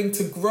was willing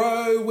to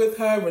grow with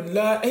her and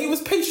learn, and he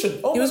was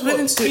patient. He was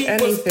willing to do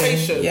anything. Was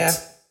patient. Yeah.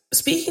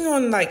 Speaking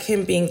on like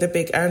him being the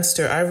big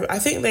antidote, I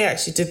think they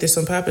actually did this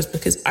on purpose,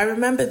 because I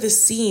remember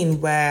this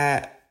scene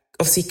where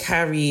obviously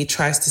Carrie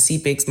tries to see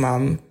Big's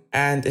mum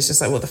and it's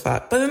just like, what the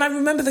fuck? But then I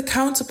remember the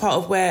counterpart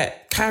of where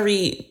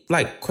Carrie,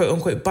 like, quote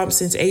unquote, bumps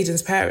into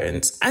Aiden's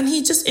parents and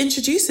he just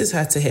introduces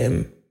her to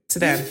them.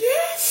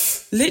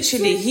 Yes.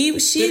 Literally,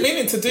 They're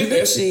meaning to do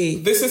this.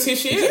 This is who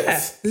she is. Yeah,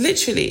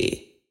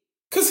 literally.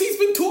 Because he's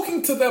been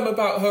talking to them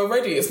about her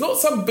already. It's not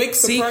some big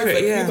surprise,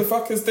 who the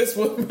fuck is this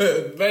woman?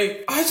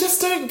 Like, I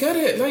just don't get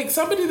it. Like,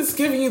 somebody that's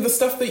giving you the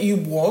stuff that you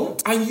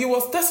want, and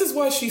this is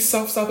why she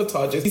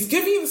self-sabotages. He's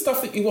giving you the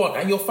stuff that you want,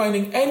 and you're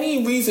finding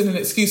any reason and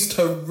excuse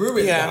to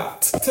ruin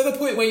that. To the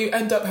point where you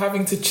end up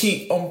having to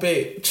cheat on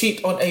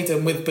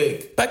Aiden with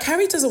Big. But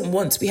Carrie doesn't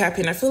want to be happy,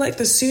 and I feel like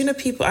the sooner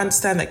people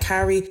understand that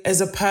Carrie is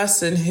a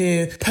person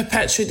who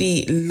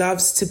perpetually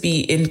loves to be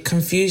in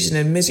confusion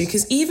and misery,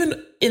 because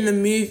even in the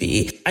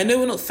movie, I know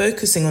we're not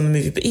focusing on the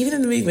movie, but even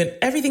in the movie, when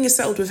everything is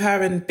settled with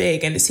her and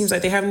Big, and it seems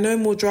like they have no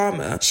more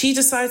drama, she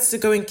decides to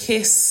go and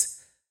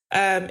kiss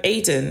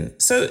Aiden.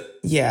 So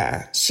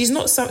yeah, she's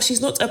not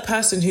a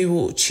person who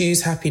will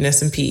choose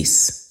happiness and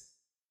peace.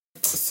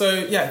 So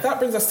yeah, that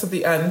brings us to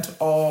the end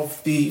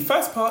of the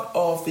first part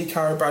of the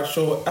Carrie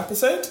Bradshaw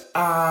episode,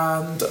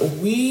 and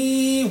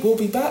we will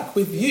be back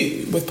with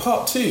you with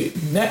part 2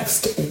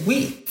 next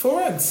week.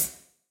 Florence,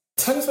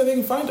 tell us where they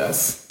can find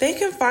us. They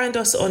can find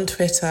us on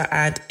Twitter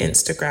and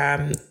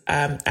Instagram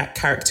at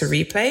Character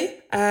Replay.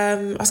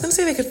 I was going to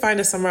say they could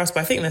find us somewhere else, but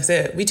I think that's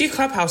it. We do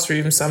Clubhouse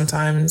rooms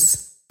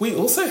sometimes. We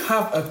also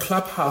have a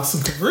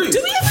Clubhouse group.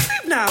 Do we have a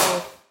group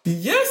now?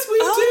 Yes, we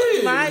do.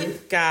 Oh my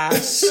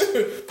gosh.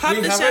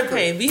 Pardon the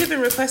champagne. We have been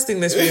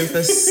requesting this room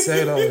for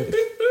so long.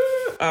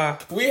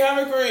 We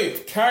have a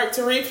group,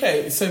 Character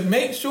Replay. So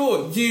make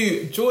sure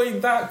you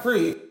join that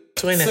group.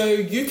 So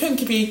you can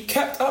be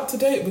kept up to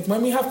date with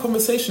when we have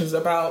conversations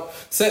about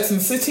Sex and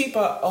the City,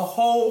 but a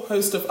whole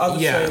host of other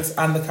shows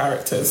and the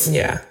characters.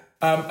 Yeah.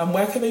 And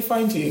where can they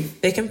find you?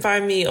 They can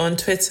find me on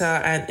Twitter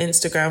and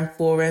Instagram,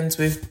 4ends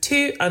with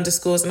 2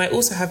 underscores. And I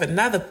also have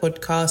another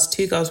podcast,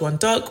 2 Girls, 1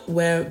 Doc,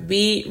 where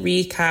we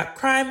recap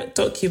crime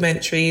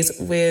documentaries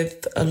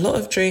with a lot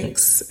of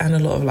drinks and a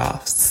lot of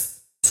laughs.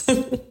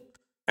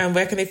 And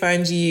where can they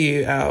find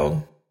you,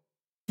 Elle?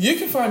 You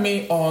can find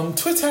me on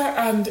Twitter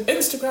and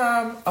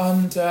Instagram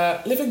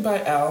under Living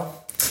by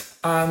Elle.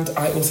 And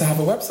I also have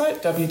a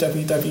website,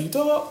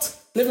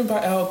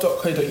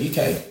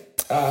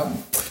 www.livingbyelle.co.uk.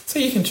 So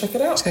you can check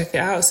it out. Check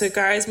it out. So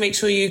guys, make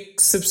sure you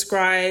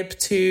subscribe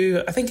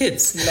to, I think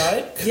it's...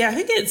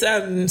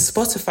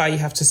 Spotify you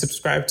have to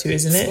subscribe to,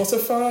 isn't it?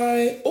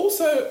 Spotify.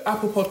 Also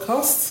Apple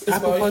Podcasts as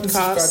Apple well. Podcasts. You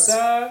can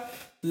subscribe there.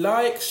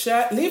 Like,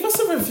 share. Leave us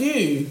a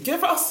review.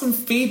 Give us some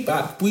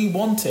feedback. We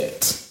want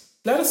it.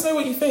 Let us know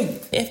what you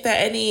think. If there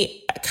are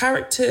any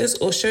characters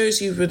or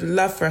shows you would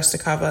love for us to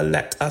cover,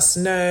 let us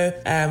know.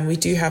 We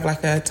do have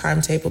like a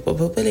timetable, but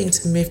we're willing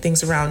to move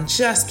things around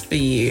just for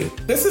you.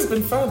 This has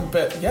been fun,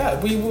 but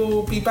yeah, we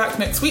will be back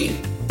next week.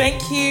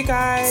 Thank you,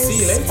 guys.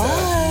 See you later.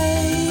 Bye.